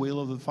is the will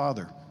of the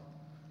Father?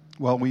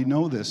 Well, we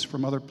know this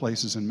from other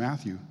places in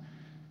Matthew.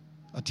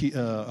 A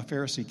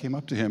Pharisee came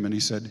up to him and he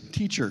said,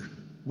 Teacher,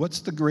 what's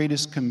the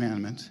greatest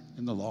commandment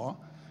in the law?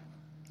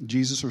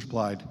 Jesus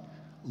replied,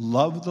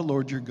 love the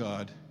Lord your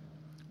God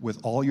with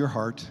all your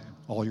heart,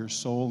 all your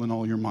soul, and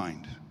all your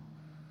mind.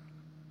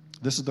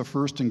 This is the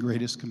first and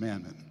greatest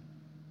commandment.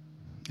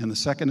 And the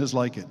second is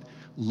like it.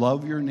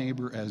 Love your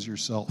neighbor as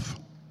yourself.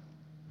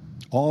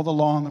 All the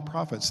law and the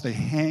prophets, they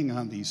hang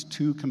on these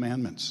two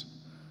commandments.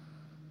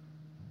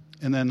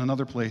 And then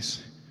another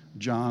place,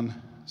 John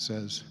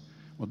says,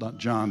 well, not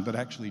John, but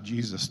actually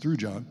Jesus through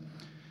John,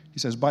 he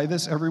says, by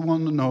this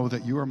everyone will know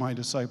that you are my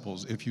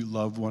disciples if you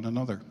love one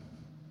another.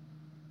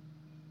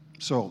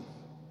 So,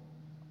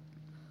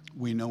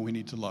 we know we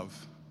need to love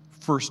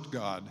first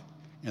God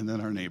and then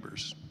our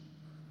neighbors.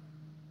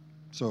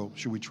 So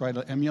should we try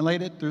to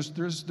emulate it? There's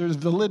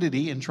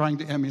validity in trying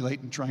to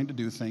emulate and trying to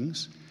do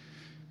things.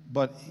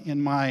 But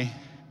in my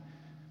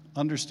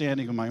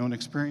understanding of my own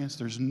experience,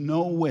 there's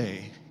no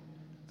way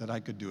that I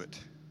could do it.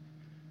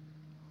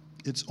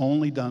 It's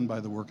only done by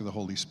the work of the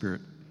Holy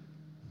Spirit.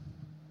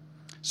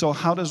 So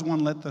how does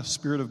one let the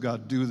Spirit of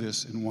God do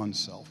this in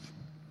oneself?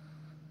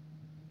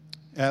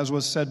 As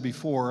was said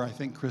before, I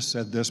think Chris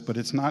said this, but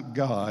it's not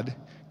God,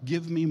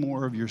 give me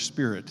more of your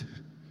Spirit.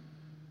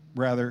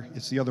 Rather,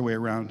 it's the other way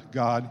around.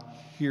 God,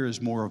 here is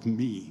more of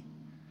me.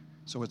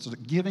 So it's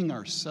giving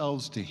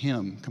ourselves to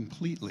Him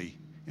completely,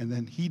 and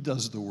then He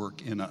does the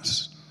work in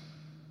us.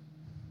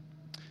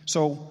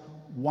 So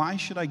why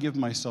should I give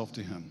myself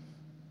to Him?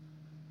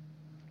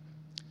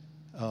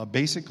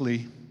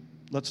 Basically,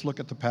 let's look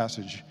at the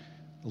passage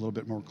a little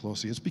bit more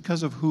closely. It's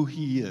because of who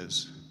He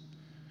is.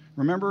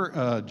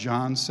 Remember,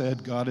 John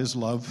said God is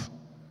love?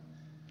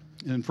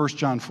 In 1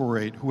 John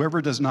 4:8,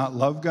 whoever does not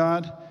love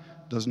God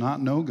does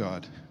not know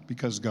God,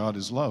 because God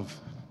is love.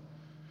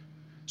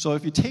 So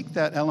if you take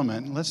that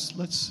element, let's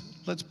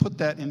put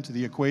that into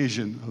the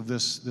equation of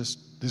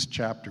this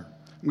chapter.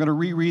 I'm going to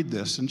reread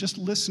this and just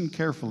listen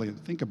carefully and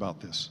think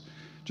about this.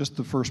 Just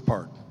the first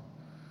part.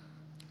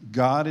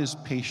 God is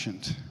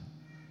patient.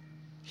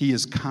 He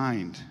is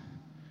kind.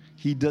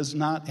 He does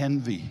not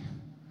envy.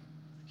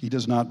 He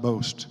does not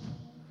boast.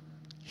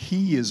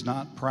 He is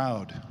not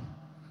proud.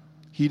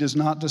 He does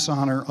not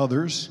dishonor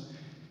others.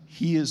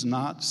 He is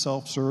not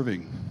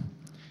self-serving.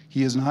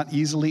 He is not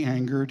easily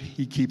angered.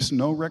 He keeps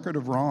no record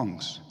of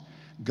wrongs.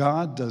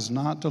 God does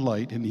not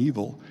delight in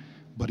evil,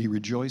 but He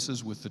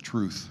rejoices with the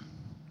truth.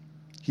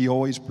 He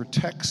always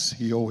protects.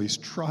 He always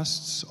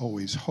trusts,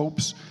 always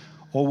hopes,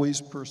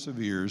 always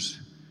perseveres.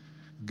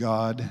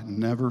 God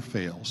never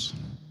fails.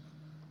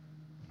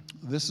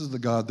 This is the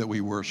God that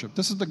we worship.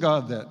 This is the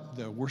God that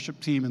the worship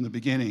team in the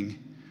beginning,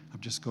 I'm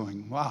just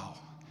going, wow,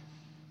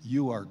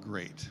 you are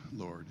great,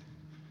 Lord.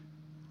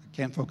 I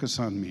can't focus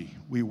on me.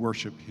 We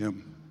worship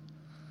Him.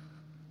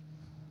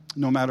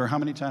 No matter how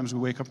many times we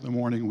wake up in the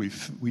morning,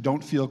 we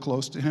don't feel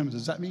close to Him.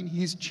 Does that mean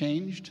He's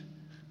changed?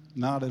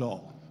 Not at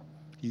all.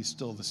 He's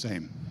still the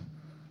same.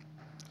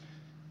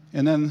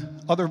 And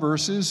then other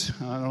verses,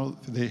 I don't know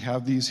if they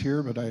have these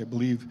here, but I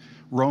believe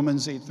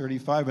Romans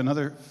 8:35,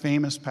 another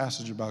famous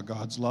passage about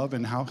God's love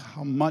and how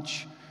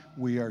much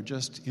we are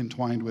just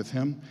entwined with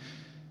Him.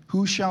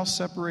 Who shall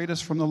separate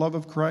us from the love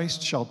of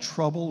Christ? Shall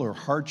trouble or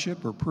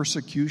hardship or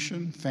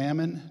persecution,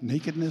 famine,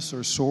 nakedness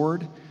or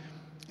sword?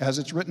 As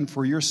it's written,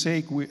 for your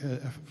sake we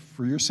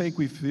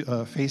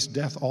face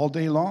death all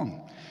day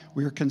long.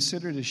 We are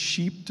considered as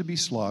sheep to be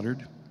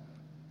slaughtered.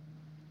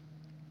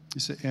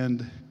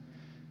 And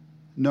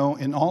no,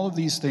 in all of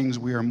these things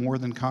we are more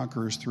than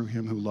conquerors through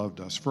Him who loved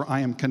us. For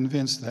I am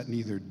convinced that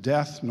neither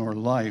death nor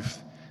life,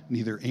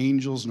 neither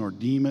angels nor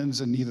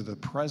demons, and neither the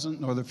present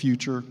nor the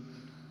future,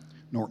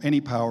 nor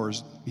any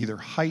powers, neither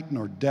height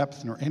nor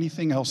depth, nor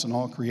anything else in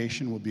all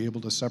creation will be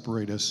able to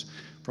separate us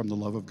from the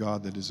love of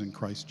God that is in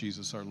Christ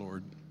Jesus our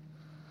Lord.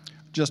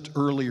 Just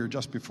earlier,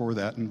 just before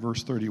that, in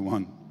verse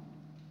 31,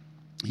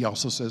 he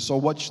also says, so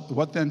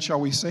what then shall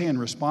we say in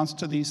response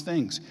to these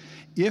things?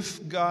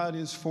 If God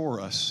is for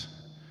us,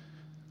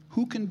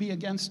 who can be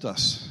against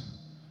us?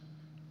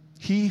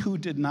 He who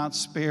did not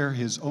spare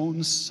His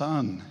own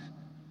Son,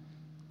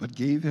 but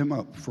gave Him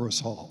up for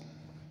us all,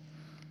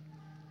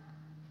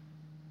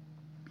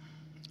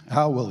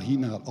 how will He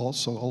not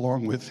also,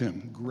 along with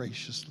Him,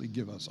 graciously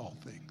give us all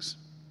things?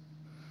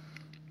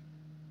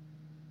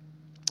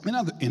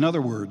 In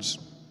other words,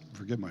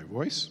 forgive my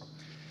voice,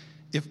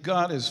 If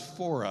God is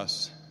for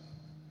us,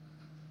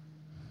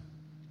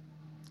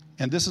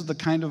 and this is the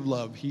kind of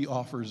love he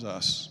offers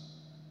us,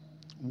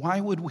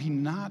 why would we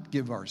not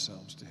give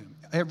ourselves to him,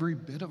 every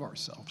bit of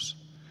ourselves?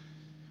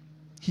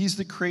 He's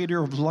the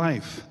creator of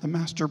life, the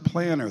master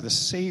planner, the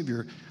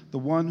savior, the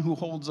one who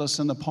holds us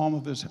in the palm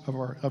of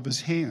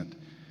his hand.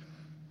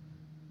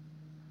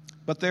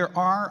 But there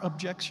are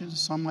objections,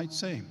 some might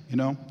say.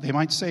 They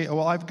might say, oh,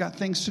 well, I've got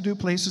things to do,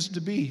 places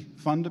to be,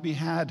 fun to be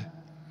had.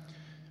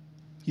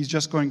 He's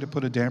just going to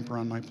put a damper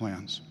on my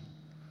plans.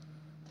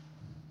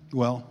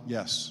 Well,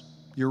 yes,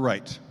 you're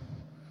right.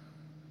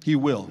 He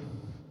will.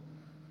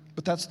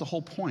 But that's the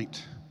whole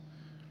point.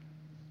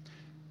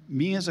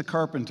 Me as a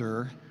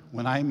carpenter,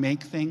 when I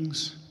make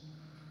things,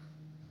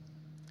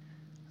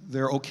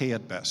 they're okay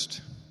at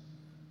best.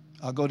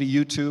 I'll go to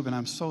YouTube, and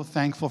I'm so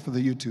thankful for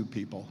the YouTube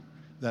people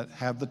that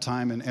have the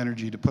time and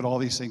energy to put all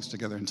these things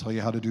together and tell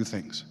you how to do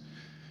things.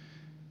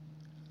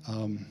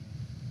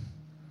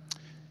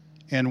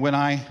 And when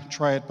I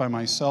try it by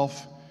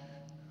myself,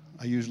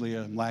 I usually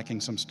am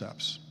lacking some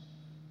steps.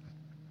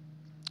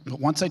 But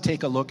once I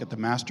take a look at the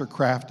master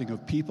crafting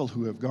of people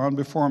who have gone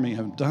before me,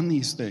 have done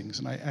these things,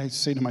 and I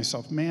say to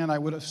myself, man, I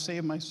would have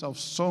saved myself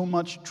so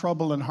much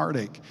trouble and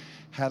heartache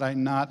had I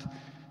not,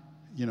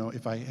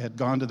 if I had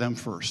gone to them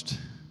first.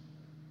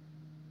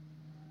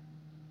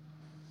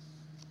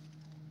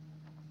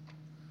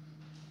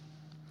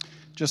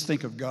 Just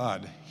think of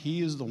God.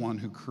 He is the one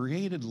who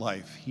created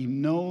life. He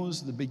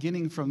knows the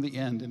beginning from the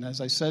end. And as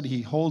I said,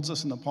 he holds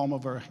us in the palm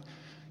of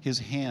his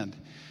hand.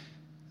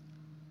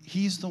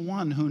 He's the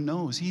one who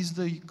knows. He's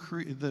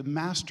the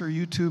master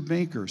YouTube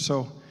maker.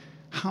 So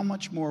how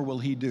much more will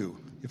he do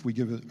if we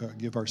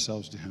give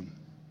ourselves to him?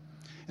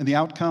 And the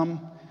outcome,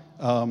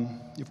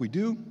 if we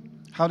do,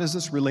 how does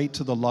this relate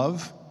to the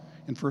love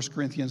in 1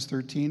 Corinthians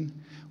 13?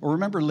 Well,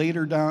 remember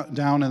later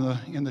down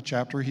in the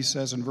chapter, he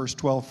says in verse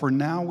 12, for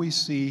now we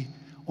see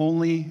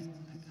only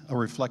a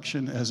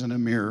reflection as in a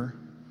mirror,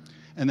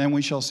 and then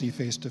we shall see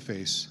face to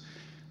face.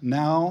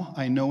 Now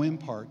I know in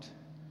part,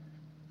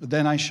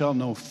 then I shall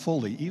know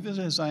fully, even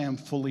as I am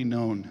fully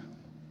known.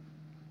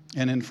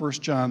 And in 1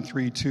 John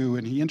 3:2,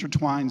 and he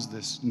intertwines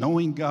this,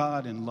 knowing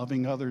God and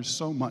loving others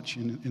so much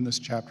in this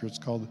chapter.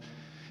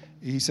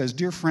 He says,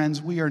 dear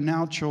friends, we are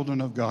now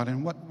children of God,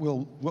 and what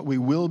we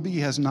will be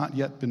has not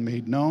yet been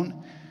made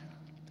known.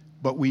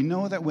 But we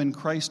know that when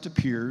Christ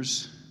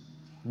appears,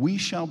 we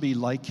shall be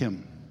like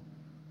him,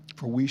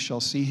 for we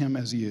shall see him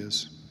as he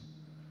is.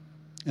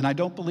 And I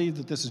don't believe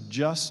that this is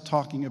just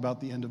talking about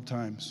the end of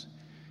times.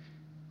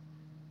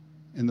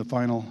 In the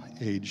final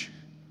age,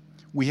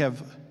 we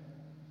have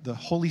the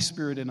Holy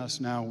Spirit in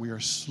us now.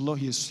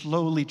 He is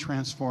slowly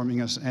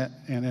transforming us,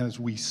 and as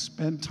we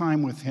spend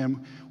time with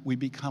him, we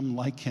become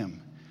like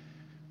him.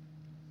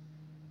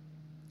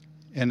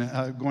 And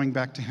going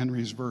back to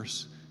Henry's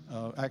verse,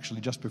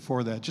 actually just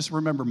before that, just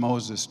remember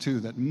Moses too,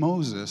 that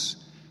Moses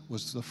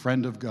was the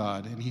friend of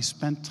God, and he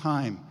spent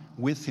time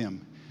with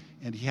him,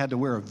 and he had to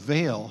wear a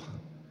veil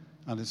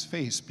on his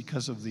face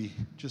because of the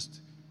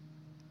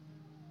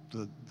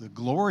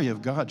glory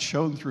of God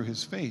shone through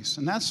his face.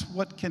 And that's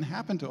what can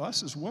happen to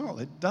us as well.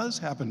 It does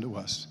happen to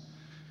us.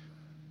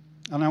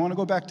 And I want to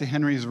go back to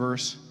Henry's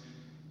verse.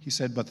 He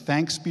said, but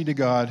thanks be to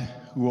God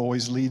who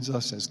always leads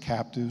us as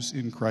captives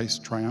in Christ's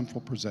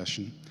triumphal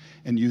procession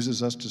and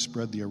uses us to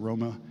spread the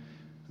aroma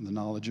and the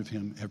knowledge of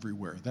him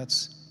everywhere.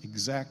 That's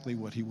exactly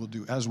what he will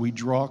do. As we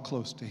draw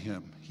close to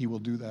him, he will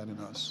do that in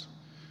us.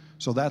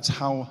 So that's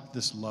how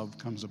this love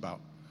comes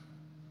about.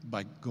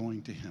 By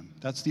going to him.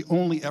 That's the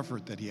only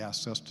effort that he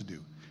asks us to do.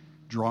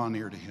 Draw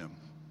near to him.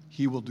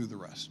 He will do the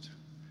rest.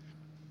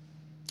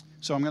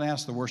 So I'm going to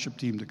ask the worship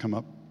team to come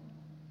up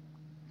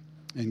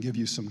and give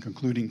you some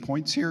concluding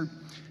points here.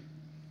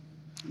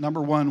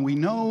 Number one, we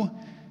know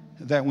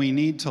that we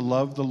need to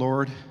love the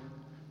Lord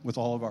with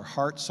all of our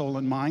heart, soul,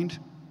 and mind.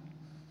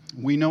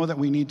 We know that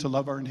we need to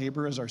love our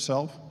neighbor as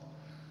ourselves.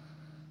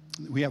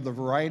 We have the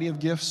variety of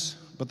gifts,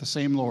 but the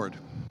same Lord.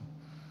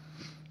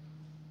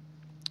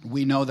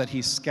 We know that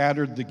he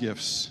scattered the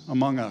gifts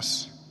among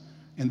us,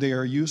 and they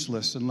are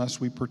useless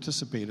unless we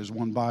participate as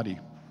one body,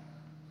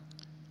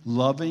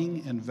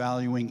 loving and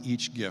valuing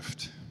each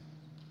gift.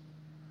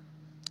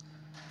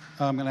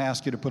 I'm going to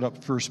ask you to put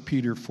up 1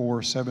 Peter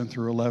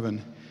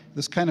 4:7-11.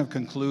 This kind of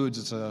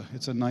concludes.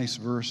 It's a nice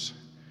verse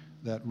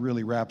that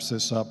really wraps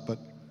this up. But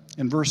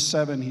in verse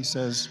 7, he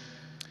says,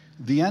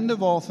 the end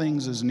of all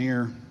things is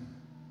near.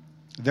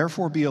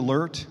 Therefore be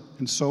alert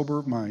and sober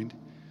of mind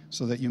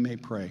so that you may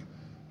pray.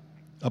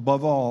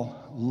 Above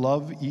all,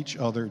 love each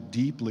other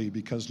deeply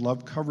because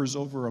love covers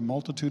over a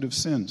multitude of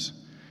sins.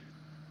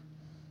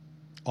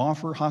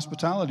 Offer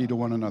hospitality to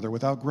one another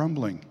without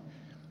grumbling.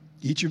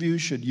 Each of you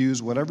should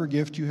use whatever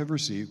gift you have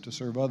received to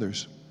serve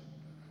others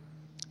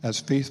as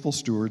faithful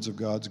stewards of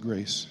God's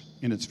grace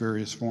in its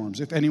various forms.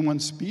 If anyone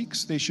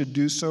speaks, they should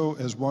do so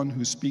as one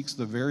who speaks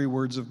the very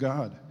words of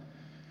God.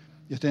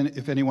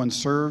 If anyone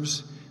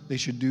serves, they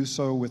should do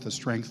so with the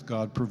strength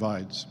God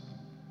provides,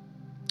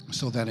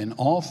 so that in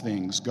all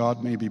things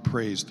God may be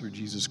praised through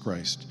Jesus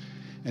Christ.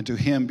 and to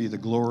him be the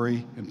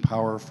glory and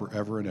power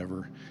forever and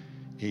ever.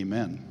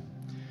 Amen.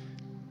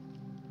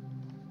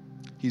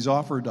 He's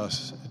offered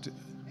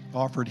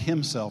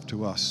himself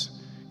to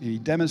us, and he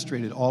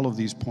demonstrated all of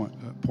these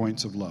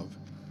points of love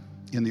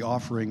in the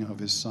offering of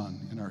his Son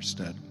in our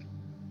stead.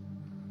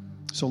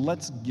 So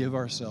let's give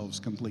ourselves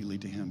completely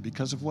to him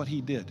because of what he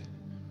did.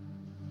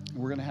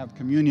 We're going to have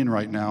communion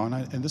right now,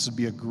 and this would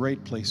be a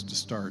great place to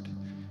start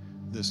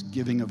this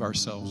giving of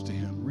ourselves to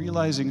him,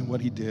 realizing what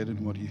he did and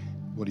what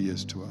he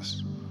is to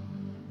us.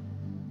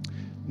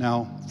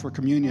 Now, for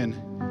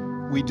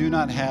communion, we do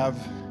not have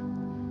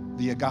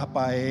the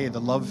agape, the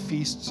love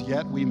feasts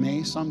yet. We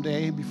may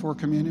someday before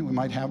communion. We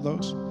might have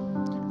those.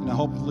 And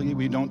hopefully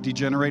we don't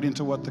degenerate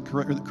into what the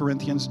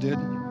Corinthians did.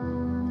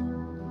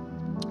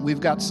 We've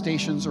got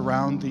stations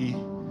around the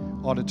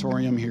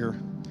auditorium here.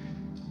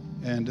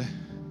 And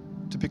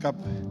to pick up,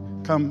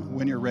 come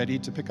when you're ready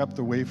to pick up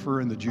the wafer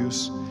and the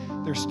juice.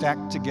 They're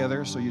stacked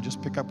together, so you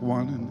just pick up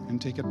one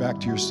and take it back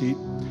to your seat.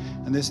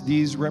 And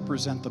these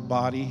represent the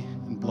body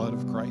and blood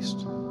of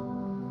Christ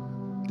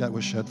that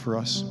was shed for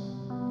us.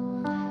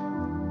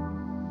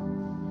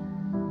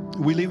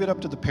 We leave it up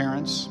to the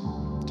parents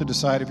to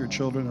decide if your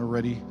children are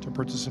ready to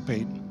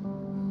participate.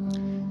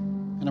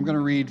 And I'm going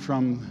to read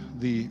from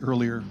the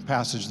earlier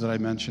passage that I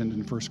mentioned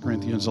in 1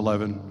 Corinthians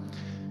 11.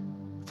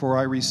 For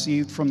I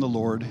received from the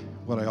Lord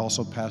what I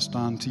also passed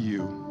on to you.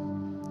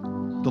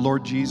 The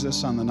Lord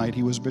Jesus, on the night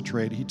he was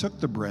betrayed, he took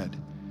the bread.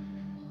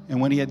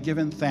 And when he had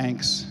given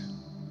thanks,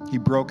 he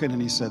broke it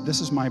and he said,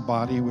 "This is my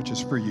body, which is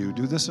for you.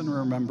 Do this in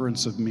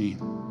remembrance of me."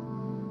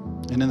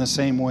 And in the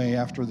same way,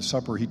 after the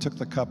supper, he took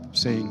the cup,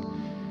 saying,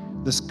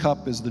 "This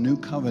cup is the new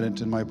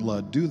covenant in my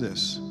blood. Do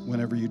this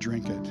whenever you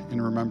drink it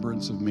in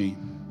remembrance of me.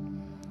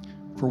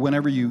 For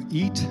whenever you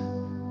eat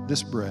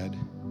this bread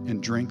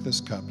and drink this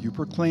cup, you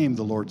proclaim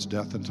the Lord's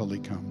death until he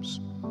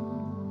comes."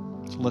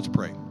 So let's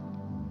pray.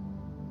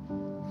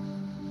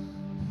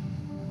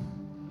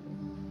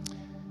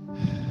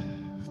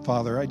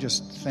 Father, I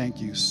just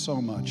thank you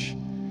so much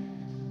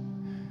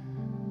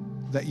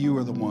that you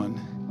are the one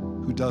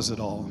who does it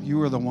all.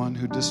 You are the one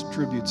who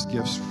distributes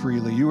gifts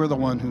freely. You are the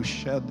one who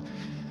shed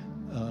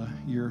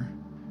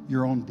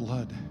your own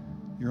blood,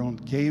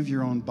 gave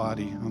your own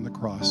body on the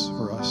cross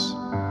for us,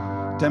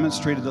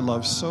 demonstrated the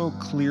love so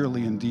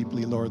clearly and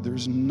deeply, Lord.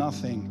 There's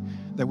nothing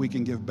that we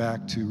can give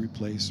back to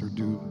replace or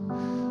do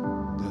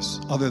this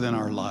other than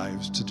our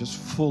lives, to just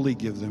fully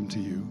give them to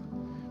you.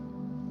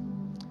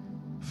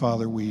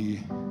 Father, we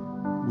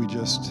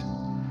just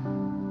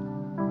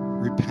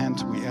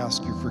repent. We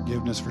ask your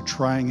forgiveness for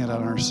trying it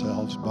on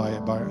ourselves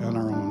on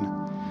our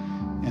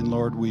own. And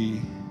Lord, we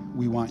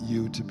want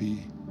you to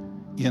be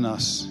in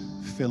us,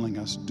 filling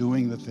us,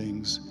 doing the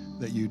things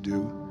that you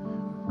do.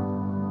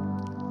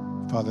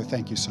 Father,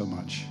 thank you so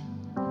much.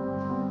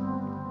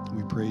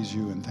 We praise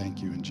you and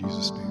thank you in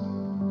Jesus' name.